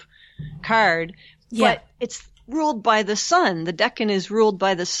destructive card. But it's ruled by the sun. The Decan is ruled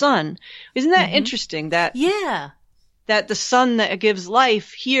by the sun. Isn't that interesting? That the sun that gives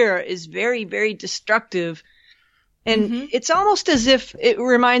life here is very, very destructive. And it's almost as if it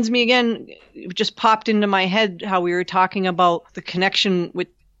reminds me again, it just popped into my head how we were talking about the connection with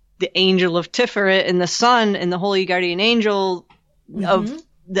the angel of Tiferet and the sun and the holy guardian angel of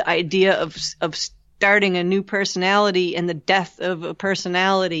the idea of starting a new personality and the death of a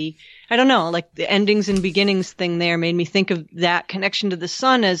personality. I don't know, like the endings and beginnings thing there made me think of that connection to the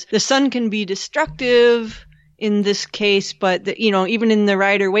sun, as the sun can be destructive in this case, but you know, even in the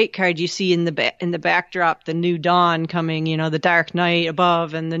Rider-Waite card, you see in the backdrop the new dawn coming, you know, the dark night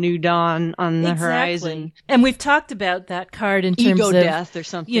above and the new dawn on the horizon. And we've talked about that card in terms of death or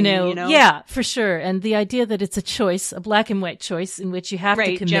something, you know? Yeah, for sure. And the idea that it's a choice, a black and white choice in which you have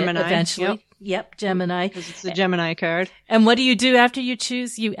to commit Gemini, eventually. Yep, Gemini. Because it's the Gemini card. And what do you do after you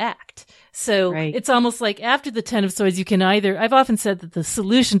choose? You act. So it's almost like after the Ten of Swords, you can either, I've often said that the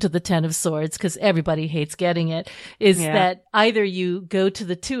solution to the Ten of Swords, because everybody hates getting it, is that either you go to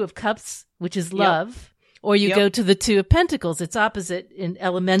the Two of Cups, which is love, or you go to the Two of Pentacles. It's opposite in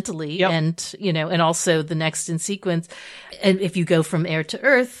elementally and, you know, and also the next in sequence. And if you go from air to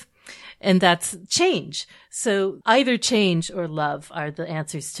earth, and that's change. So either change or love are the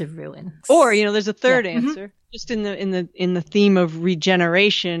answers to ruin. Or, you know, there's a third answer. Just in the theme of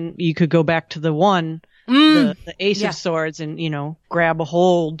regeneration, you could go back to the one, the Ace of Swords, and, you know, grab a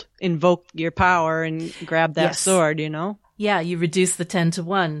hold, invoke your power, and grab that sword, you know? Yeah, you reduce the 10 to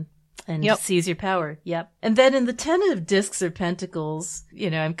 1 and seize your power. Yep. And then in the 10 of Discs or Pentacles, you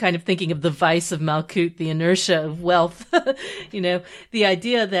know, I'm kind of thinking of the vice of Malkuth, the inertia of wealth, you know, the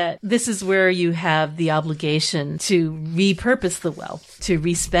idea that this is where you have the obligation to repurpose the wealth, to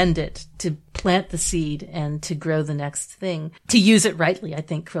respend it, to plant the seed and to grow the next thing, to use it rightly, I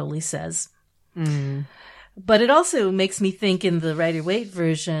think Crowley says. But it also makes me think in the Rider-Waite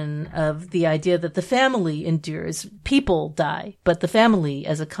version of the idea that the family endures. People die, but the family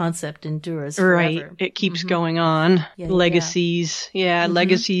as a concept endures forever. Right. It keeps going on. Legacies.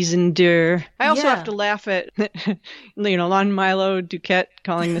 Legacies endure. I also have to laugh at, you know, Lon Milo Duquette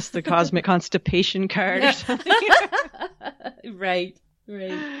calling this the cosmic constipation card or something. Right.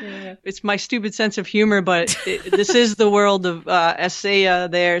 Yeah. It's my stupid sense of humor, but this is the world of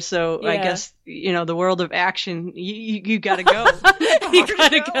Essaya there, so I guess, you know, the world of action, you gotta go. You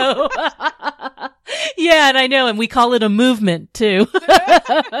gotta go. Yeah, and I know, and we call it a movement, too.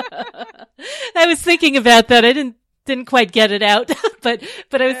 I was thinking about that. I didn't quite get it out, but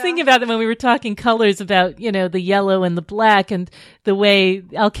I was thinking about it when we were talking colors, about, the yellow and the black, and the way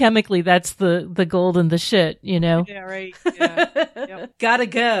alchemically that's the gold and the shit, Yeah, right. Yeah. Yep. Gotta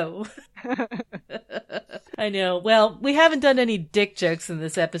go. I know. Well, we haven't done any dick jokes in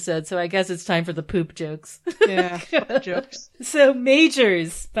this episode, so I guess it's time for the poop jokes. Yeah, poop jokes. So,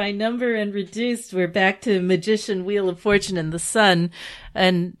 majors by number and reduced. We're back to Magician, Wheel of Fortune, and the Sun.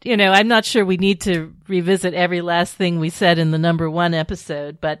 And, I'm not sure we need to revisit every last thing we said in the number 1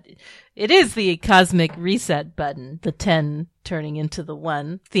 episode, but it is the cosmic reset button, the 10 turning into the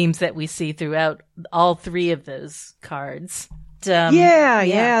 1, themes that we see throughout all 3 of those cards. Yeah,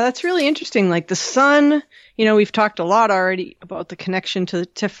 that's really interesting. Like the sun, we've talked a lot already about the connection to the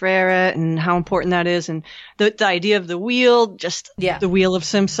Tiferet and how important that is, and the idea of the wheel, just the wheel of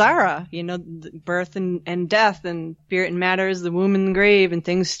samsara, the birth and death, and spirit and matter is the womb and the grave, and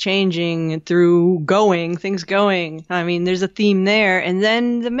things changing through things going. I mean, there's a theme there. And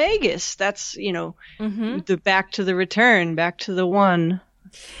then the Magus, that's, the back to the return, back to the one.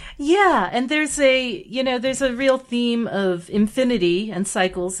 Yeah, and there's a real theme of infinity and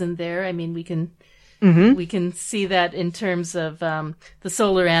cycles in there. I mean, we can see that in terms of the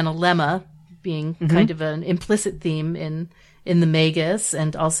solar analemma being kind of an implicit theme in the Magus,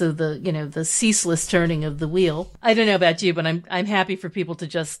 and also the ceaseless turning of the wheel. I don't know about you, but I'm happy for people to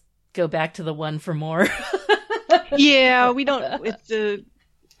just go back to the one for more. Yeah, we don't. If the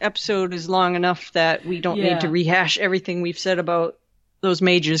episode is long enough that we don't need to rehash everything we've said about those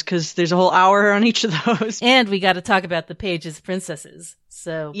mages, because there's a whole hour on each of those. And we got to talk about the pages princesses.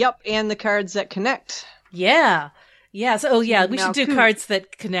 So. Yep, and the cards that connect. Yeah. Yeah. So, we should do cards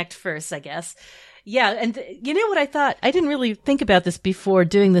that connect first, I guess. Yeah. And you know what I thought? I didn't really think about this before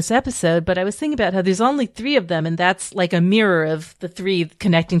doing this episode, but I was thinking about how there's only 3 of them, and that's like a mirror of the 3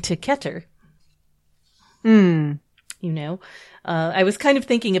 connecting to Keter. I was kind of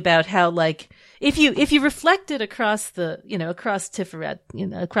thinking about how, like, if you reflect it across across Tiferet,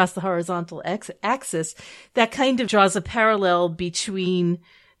 across the horizontal axis, that kind of draws a parallel between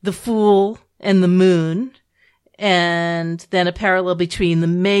the Fool and the Moon, and then a parallel between the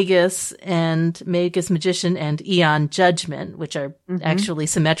Magus Magician and Aeon Judgment, which are actually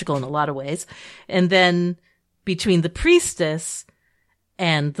symmetrical in a lot of ways, and then between the Priestess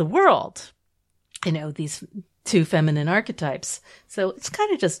and the World, these 2 feminine archetypes. So it's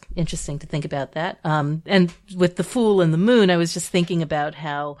kind of just interesting to think about that. And with the Fool and the Moon, I was just thinking about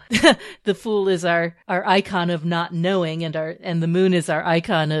how the Fool is our icon of not knowing, and the Moon is our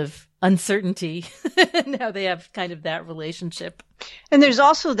icon of uncertainty. And how they have kind of that relationship. And there's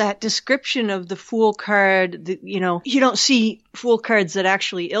also that description of the Fool card that, you don't see Fool cards that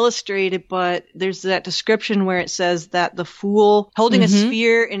actually illustrate it, but there's that description where it says that the Fool holding a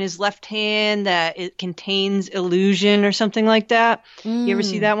sphere in his left hand, that it contains illusion or something like that. You ever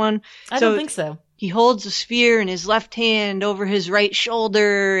see that one? I don't think so. He holds a sphere in his left hand over his right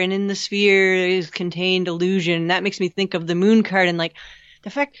shoulder, and in the sphere is contained illusion. That makes me think of the Moon card, and like, the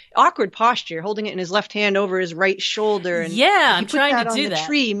fact, awkward posture, holding it in his left hand over his right shoulder. And I'm trying to do that. that.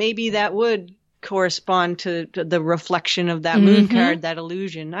 Tree, maybe that would correspond to the reflection of that Moon card, that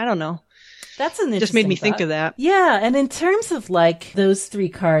illusion. I don't know. That's an interesting just made me thought. think of that. Yeah, and in terms of like those 3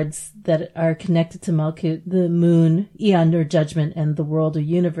 cards that are connected to Malkuth, the Moon, Aeon or Judgment, and the World or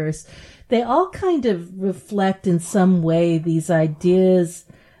Universe, they all kind of reflect in some way these ideas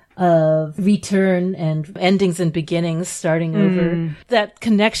of return and endings and beginnings, starting over, that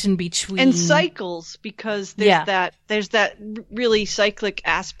connection between, and cycles, because there's that really cyclic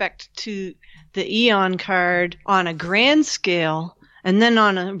aspect to the Aeon card on a grand scale. And then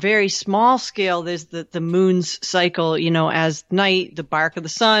on a very small scale, there's the moon's cycle, as night, the bark of the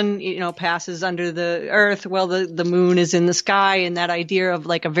sun, passes under the earth. Well, the moon is in the sky, and that idea of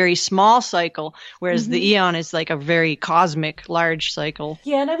like a very small cycle, whereas the Aeon is like a very cosmic, large cycle.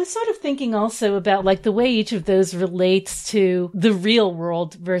 Yeah. And I was sort of thinking also about like the way each of those relates to the real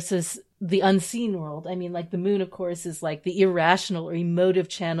world versus the unseen world. I mean, like the moon, of course, is like the irrational or emotive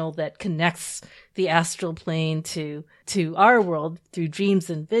channel that connects the astral plane to our world through dreams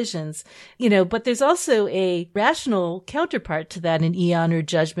and visions, but there's also a rational counterpart to that in Aeon or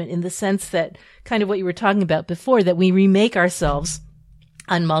Judgment, in the sense that kind of what you were talking about before, that we remake ourselves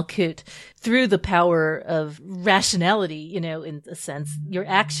on Malkuth through the power of rationality, in a sense. Your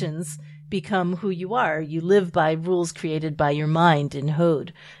actions become who you are. You live by rules created by your mind in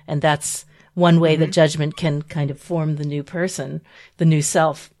Hod. And that's one way that Judgment can kind of form the new person, the new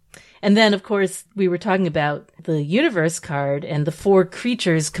self. And then, of course, we were talking about the Universe card and the 4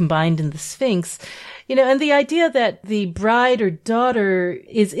 creatures combined in the Sphinx. And the idea that the bride or daughter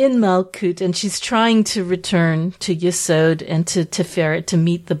is in Malkut and she's trying to return to Yesod and to Tiferet to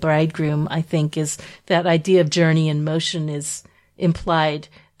meet the bridegroom, I think is that idea of journey and motion is implied,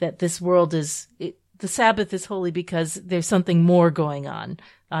 that this world the Sabbath is holy because there's something more going on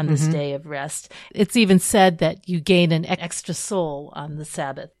this day of rest. It's even said that you gain an extra soul on the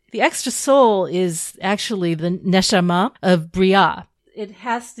Sabbath. The extra soul is actually the neshama of Briah. It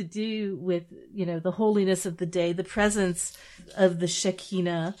has to do with, the holiness of the day, the presence of the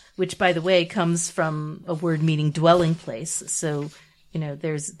Shekinah, which, by the way, comes from a word meaning dwelling place. So,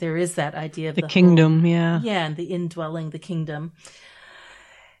 there is that idea of the kingdom, Yeah, and the indwelling, the kingdom.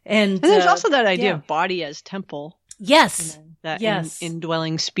 And there's also that idea of body as temple. Yes. That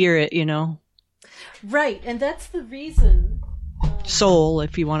indwelling spirit, Right, and that's the reason. Soul,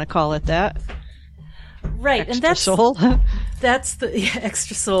 if you want to call it that. Right, extra and that's soul. That's the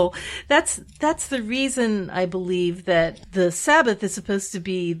extra soul. That's the reason I believe that the Sabbath is supposed to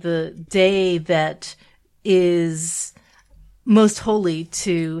be the day that is most holy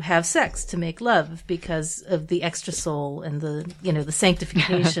to have sex, to make love, because of the extra soul and the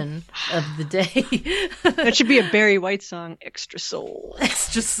sanctification of the day. That should be a Barry White song, Extra Soul.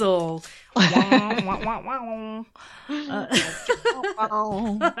 Extra soul. Oh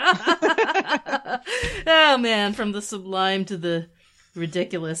man, from the sublime to the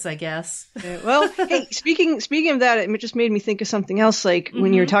ridiculous, I guess. Well, hey, speaking of that, it just made me think of something else. Like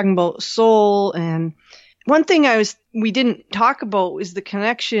when you were talking about soul, and one thing we didn't talk about is the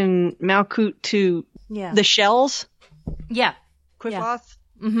connection Malkut to the shells. Yeah, Qiphoth. Yeah.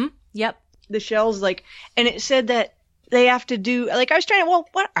 Mm-hmm. Yep. The shells, and it said that they have to do, I was trying to,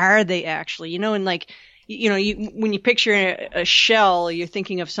 what are they actually? And when you picture a shell, you're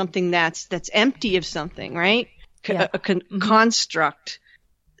thinking of something that's empty of something, right? Yeah. A construct.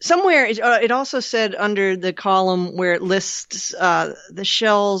 Somewhere, it also said under the column where it lists the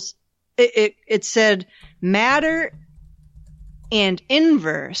shells, it said matter and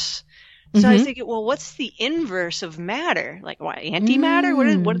inverse. So I was thinking, well, what's the inverse of matter? Like, what,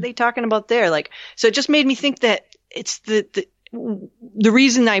 antimatter? What are they talking about there? So it just made me think that it's the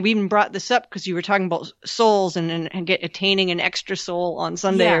reason I even brought this up, because you were talking about souls and attaining an extra soul on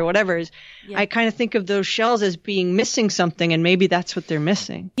Sunday or whatever, is I kind of think of those shells as being missing something, and maybe that's what they're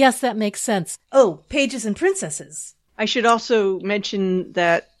missing. Yes, that makes sense. Oh, Pages and Princesses. I should also mention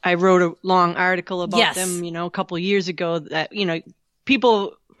that I wrote a long article about them, a couple of years ago, that,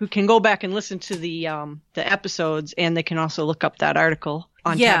 people who can go back and listen to the episodes, and they can also look up that article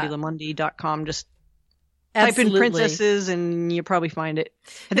on tabulamundi.com. Just type in princesses and you'll probably find it.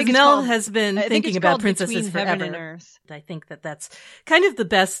 I think Mel has been thinking about princesses forever. Heaven and Earth. I think that's kind of the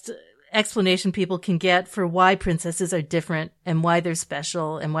best explanation people can get for why princesses are different and why they're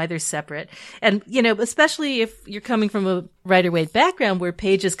special and why they're separate. And, especially if you're coming from a Rider-Waite background where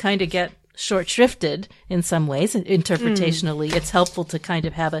pages kind of get short shrifted in some ways, interpretationally, it's helpful to kind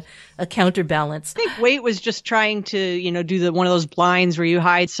of have a counterbalance. I think Waite was just trying to, do one of those blinds where you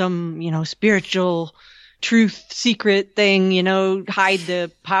hide some, spiritual truth secret thing, hide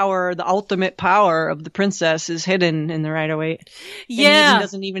the power, the ultimate power of the princess is hidden in the Rider-Waite. Yeah. And he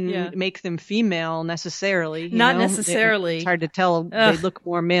doesn't even make them female necessarily. Not necessarily. It's hard to tell. They look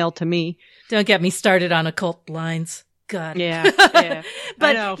more male to me. Don't get me started on occult blinds. God. Yeah. But,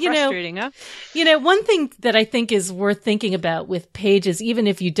 I know, frustrating, huh? One thing that I think is worth thinking about with pages, even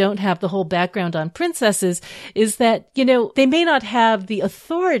if you don't have the whole background on princesses, is that, they may not have the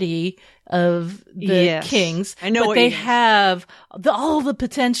authority of the kings, I know, but they have all the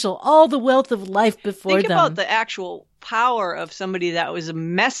potential, all the wealth of life before them. Think about the actual power of somebody that was a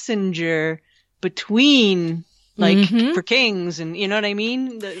messenger between, for kings, and you know what I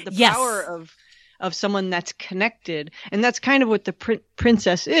mean? The power of someone that's connected. And that's kind of what the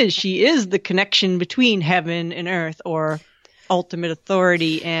princess is. She is the connection between heaven and earth, or ultimate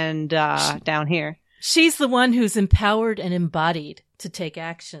authority and down here. She's the one who's empowered and embodied to take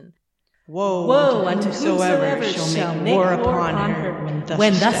action. Woe unto whosoever shall make war upon her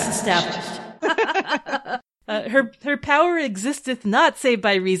when thus established. Her power existeth not save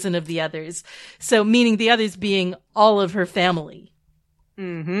by reason of the others. So meaning the others being all of her family.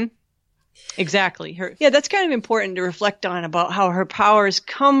 Mm-hmm. Exactly. That's kind of important to reflect on, about how her powers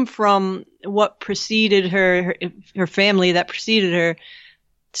come from what preceded her family that preceded her.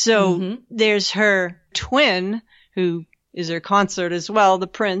 So there's her twin, who is her consort as well, the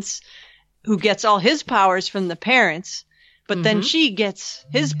prince, who gets all his powers from the parents, but then she gets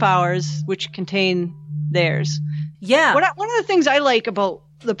his powers, which contain theirs. Yeah. One of the things I like about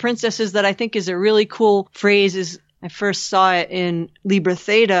the princesses that I think is a really cool phrase is, I first saw it in Libra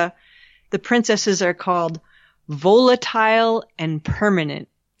Theta, the princesses are called volatile and permanent,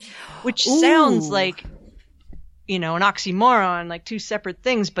 which sounds like, you know, an oxymoron, like two separate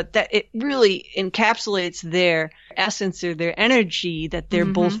things, but that it really encapsulates their essence or their energy, that they're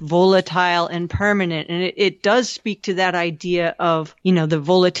both volatile and permanent. And it does speak to that idea of, you know, the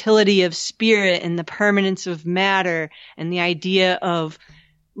volatility of spirit and the permanence of matter, and the idea of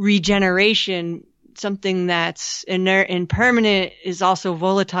regeneration. Something that's inert and permanent is also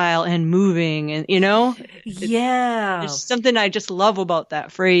volatile and moving, and, you know? There's something I just love about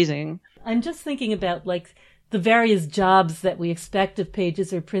that phrasing. I'm just thinking about, like, the various jobs that we expect of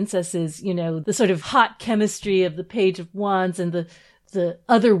pages or princesses, you know, the sort of hot chemistry of the Page of Wands, and the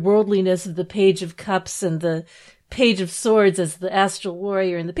otherworldliness of the Page of Cups, and the Page of Swords as the astral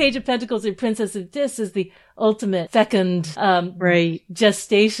warrior, and the Page of Pentacles or Princess of Discs as the ultimate fecund,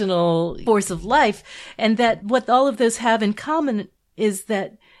 gestational force of life. And that what all of those have in common is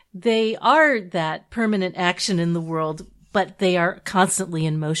that they are that permanent action in the world, but they are constantly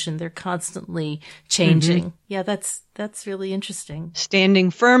in motion. They're constantly changing. Yeah, that's really interesting.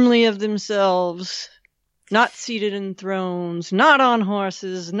 Standing firmly of themselves, not seated in thrones, not on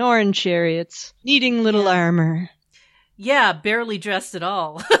horses, nor in chariots, needing little armor. Yeah, barely dressed at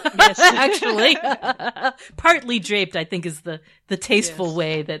all. Yes. Actually. Partly draped, I think, is the tasteful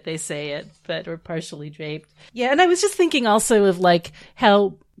way that they say it, or partially draped. Yeah, and I was just thinking also of, like,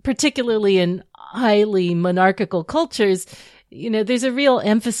 how particularly in highly monarchical cultures, you know, there's a real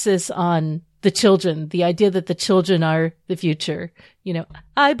emphasis on the children, the idea that the children are the future. You know,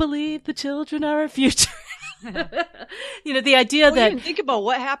 I believe the children are our future. You know, the idea that... You think about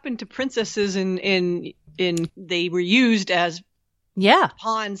what happened to princesses in they were used as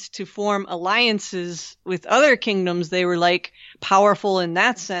pawns to form alliances with other kingdoms. They were, like, powerful in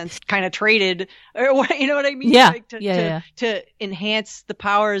that sense, kind of traded, or, you know what I mean? Yeah. Like, to enhance the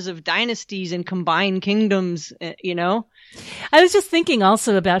powers of dynasties and combine kingdoms, you know? I was just thinking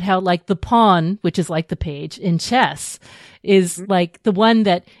also about how, like, the pawn, which is like the page in chess, is like the one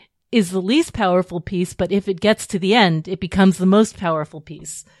that is the least powerful piece, but if it gets to the end, it becomes the most powerful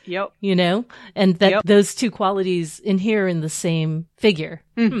piece. Yep. You know? And that those two qualities inhere in the same figure.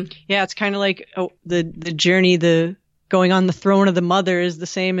 Yeah, it's kind of like the journey, the going on the throne of the mother is the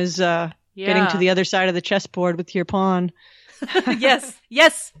same as getting to the other side of the chessboard with your pawn. Yes,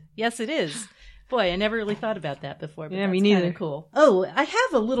 it is. Boy, I never really thought about that before, but that's me neither. Kind of cool. Oh, I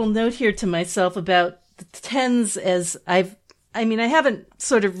have a little note here to myself about the tens, as I haven't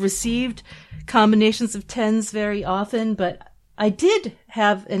sort of received combinations of tens very often, but I did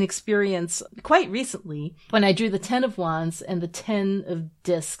have an experience quite recently when I drew the 10 of Wands and the 10 of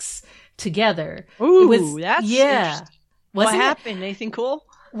Discs together. Ooh, that's interesting. What happened? Anything cool?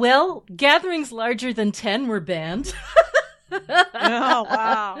 Well, gatherings larger than 10 were banned. Oh,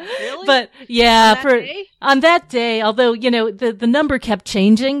 wow. Really? But yeah, on that day, although, you know, the number kept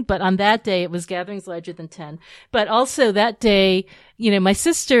changing, but on that day it was gatherings larger than 10. But also that day, you know, my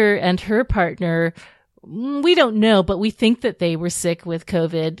sister and her partner, we don't know, but we think that they were sick with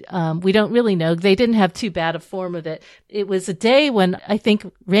COVID. We don't really know. They didn't have too bad a form of it. It was a day when I think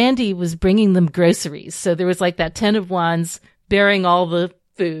Randy was bringing them groceries. So there was like that 10 of Wands bearing all the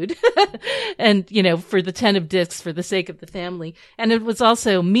food and, you know, for the 10 of Discs for the sake of the family. And it was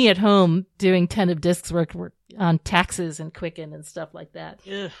also me at home doing 10 of Discs work on taxes and Quicken and stuff like that.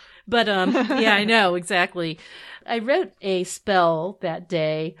 Ugh. But, yeah, I know, exactly. I wrote a spell that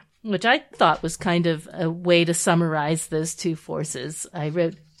day, which I thought was kind of a way to summarize those two forces. I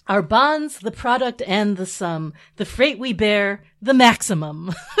wrote, our bonds, the product and the sum, the freight we bear, the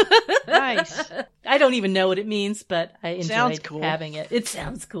maximum. Nice. I don't even know what it means, but I enjoyed having it. It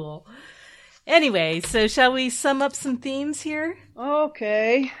sounds cool. Anyway, so shall we sum up some themes here?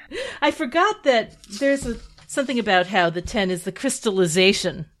 Okay. I forgot that there's something about how the 10 is the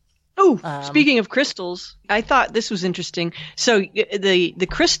crystallization. Oh, speaking of crystals, I thought this was interesting. So the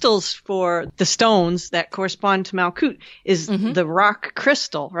crystals for the stones that correspond to Malkuth is the rock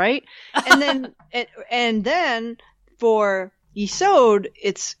crystal, right? And then for Yesod,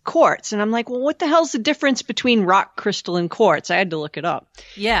 it's quartz. And I'm like, well, what the hell's the difference between rock crystal and quartz? I had to look it up.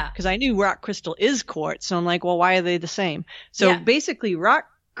 Yeah. Because I knew rock crystal is quartz. So I'm like, well, why are they the same? So basically, rock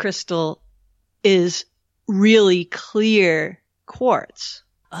crystal is really clear quartz.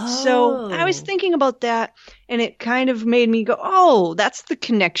 Oh. So I was thinking about that, and it kind of made me go, oh, that's the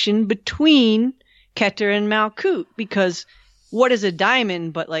connection between Keter and Malkuth, because what is a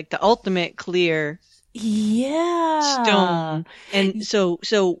diamond but like the ultimate clear stone? And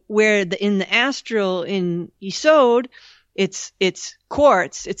so where in the astral in Yesod, it's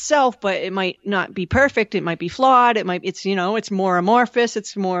quartz itself, but it might not be perfect. It might be flawed. It's more amorphous.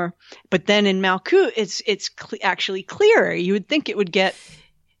 It's more, but then in Malkut, it's actually clearer. You would think it would get,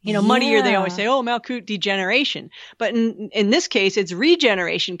 muddier. They always say, oh, Malkut degeneration. But in this case, it's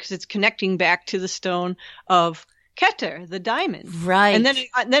regeneration because it's connecting back to the stone of Keter, the diamond. Right. And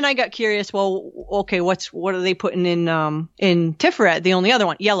then I got curious, well, okay, what are they putting in Tiferet, the only other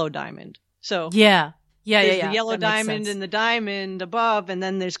one? Yellow diamond. So yeah. The yellow diamond and the diamond above, and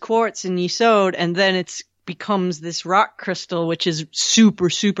then there's quartz and Yesod, and then it becomes this rock crystal, which is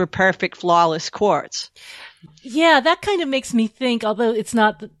super, super perfect, flawless quartz. Yeah, that kind of makes me think, although it's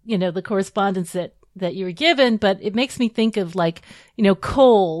not, the correspondence that you were given, but it makes me think of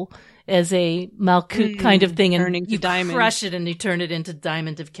coal as a Malkut kind of thing, and you crush it and you turn it into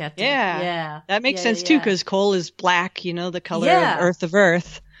diamond of Keter. Yeah. That makes sense too, because coal is black, the color of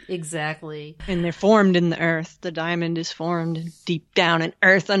earth. Exactly. And they're formed in the earth. The diamond is formed deep down in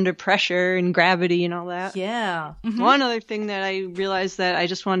earth under pressure and gravity and all that. Yeah. Mm-hmm. One other thing that I realized that I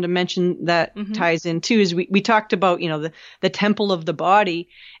just wanted to mention that ties in too is we talked about, the temple of the body,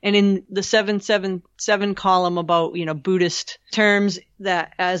 and in the 777 column about, Buddhist terms,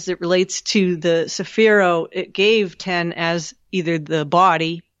 that as it relates to the Sephiro, it gave 10 as either the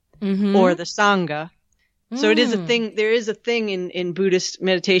body or the Sangha. So it is a thing. There is a thing in Buddhist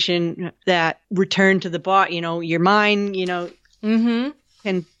meditation that return to the body. Your mind,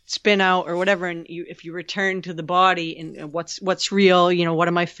 can spin out or whatever, and if you return to the body and what's real, what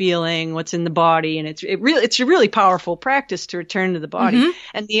am I feeling? What's in the body? And it's a really powerful practice to return to the body.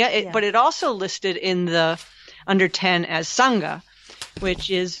 And but it also listed in the under 10 as Sangha, which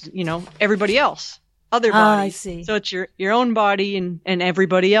is everybody else. Other bodies. I see. So it's your own body and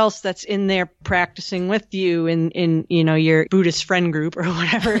everybody else that's in there practicing with you in your Buddhist friend group or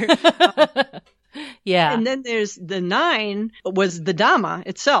whatever. Yeah. And then there's the 9 was the Dhamma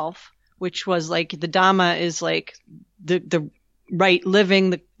itself, which was like the Dhamma is like the right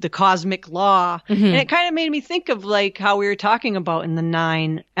living, the cosmic law. And it kind of made me think of like how we were talking about in the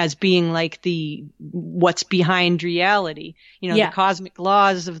 9 as being like what's behind reality. The cosmic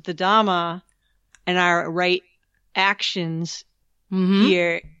laws of the Dhamma and our right actions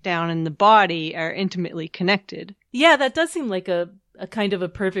here down in the body are intimately connected. Yeah, that does seem like a kind of a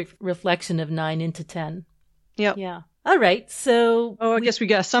perfect reflection of 9 into 10. Yep. Yeah. All right. So I guess we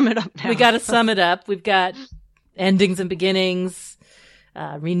got to sum it up now. We got to sum it up. We've got endings and beginnings,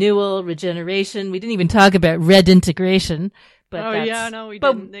 renewal, regeneration. We didn't even talk about redintegration. But we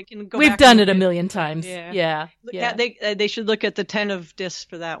didn't. They can go we've back done it a million times. Yeah. They should look at the 10 of Dis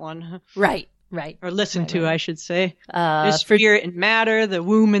for that one. Right. Or listen to, I should say. There's spirit and matter, the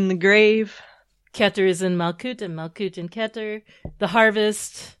womb and the grave. Keter is in Malkut and Malkut in Keter. The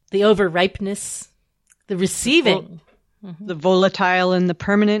harvest, the overripeness, the receiving. The volatile and the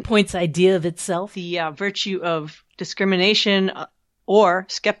permanent. Point's idea of itself. The virtue of discrimination or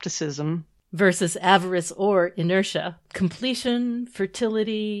skepticism. Versus avarice or inertia. Completion,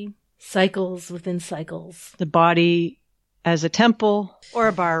 fertility, cycles within cycles. The body as a temple or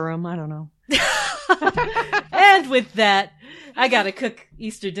a barroom, I don't know. And with that, I gotta cook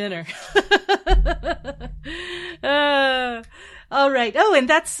Easter dinner. All right. Oh, and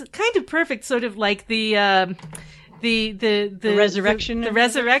that's kind of perfect, sort of like the resurrection. The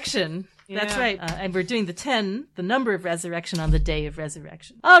resurrection. Yeah. That's right. And we're doing the number of resurrection on the day of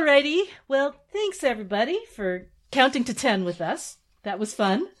resurrection. All righty. Well, thanks everybody for counting to 10 with us. That was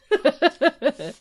fun.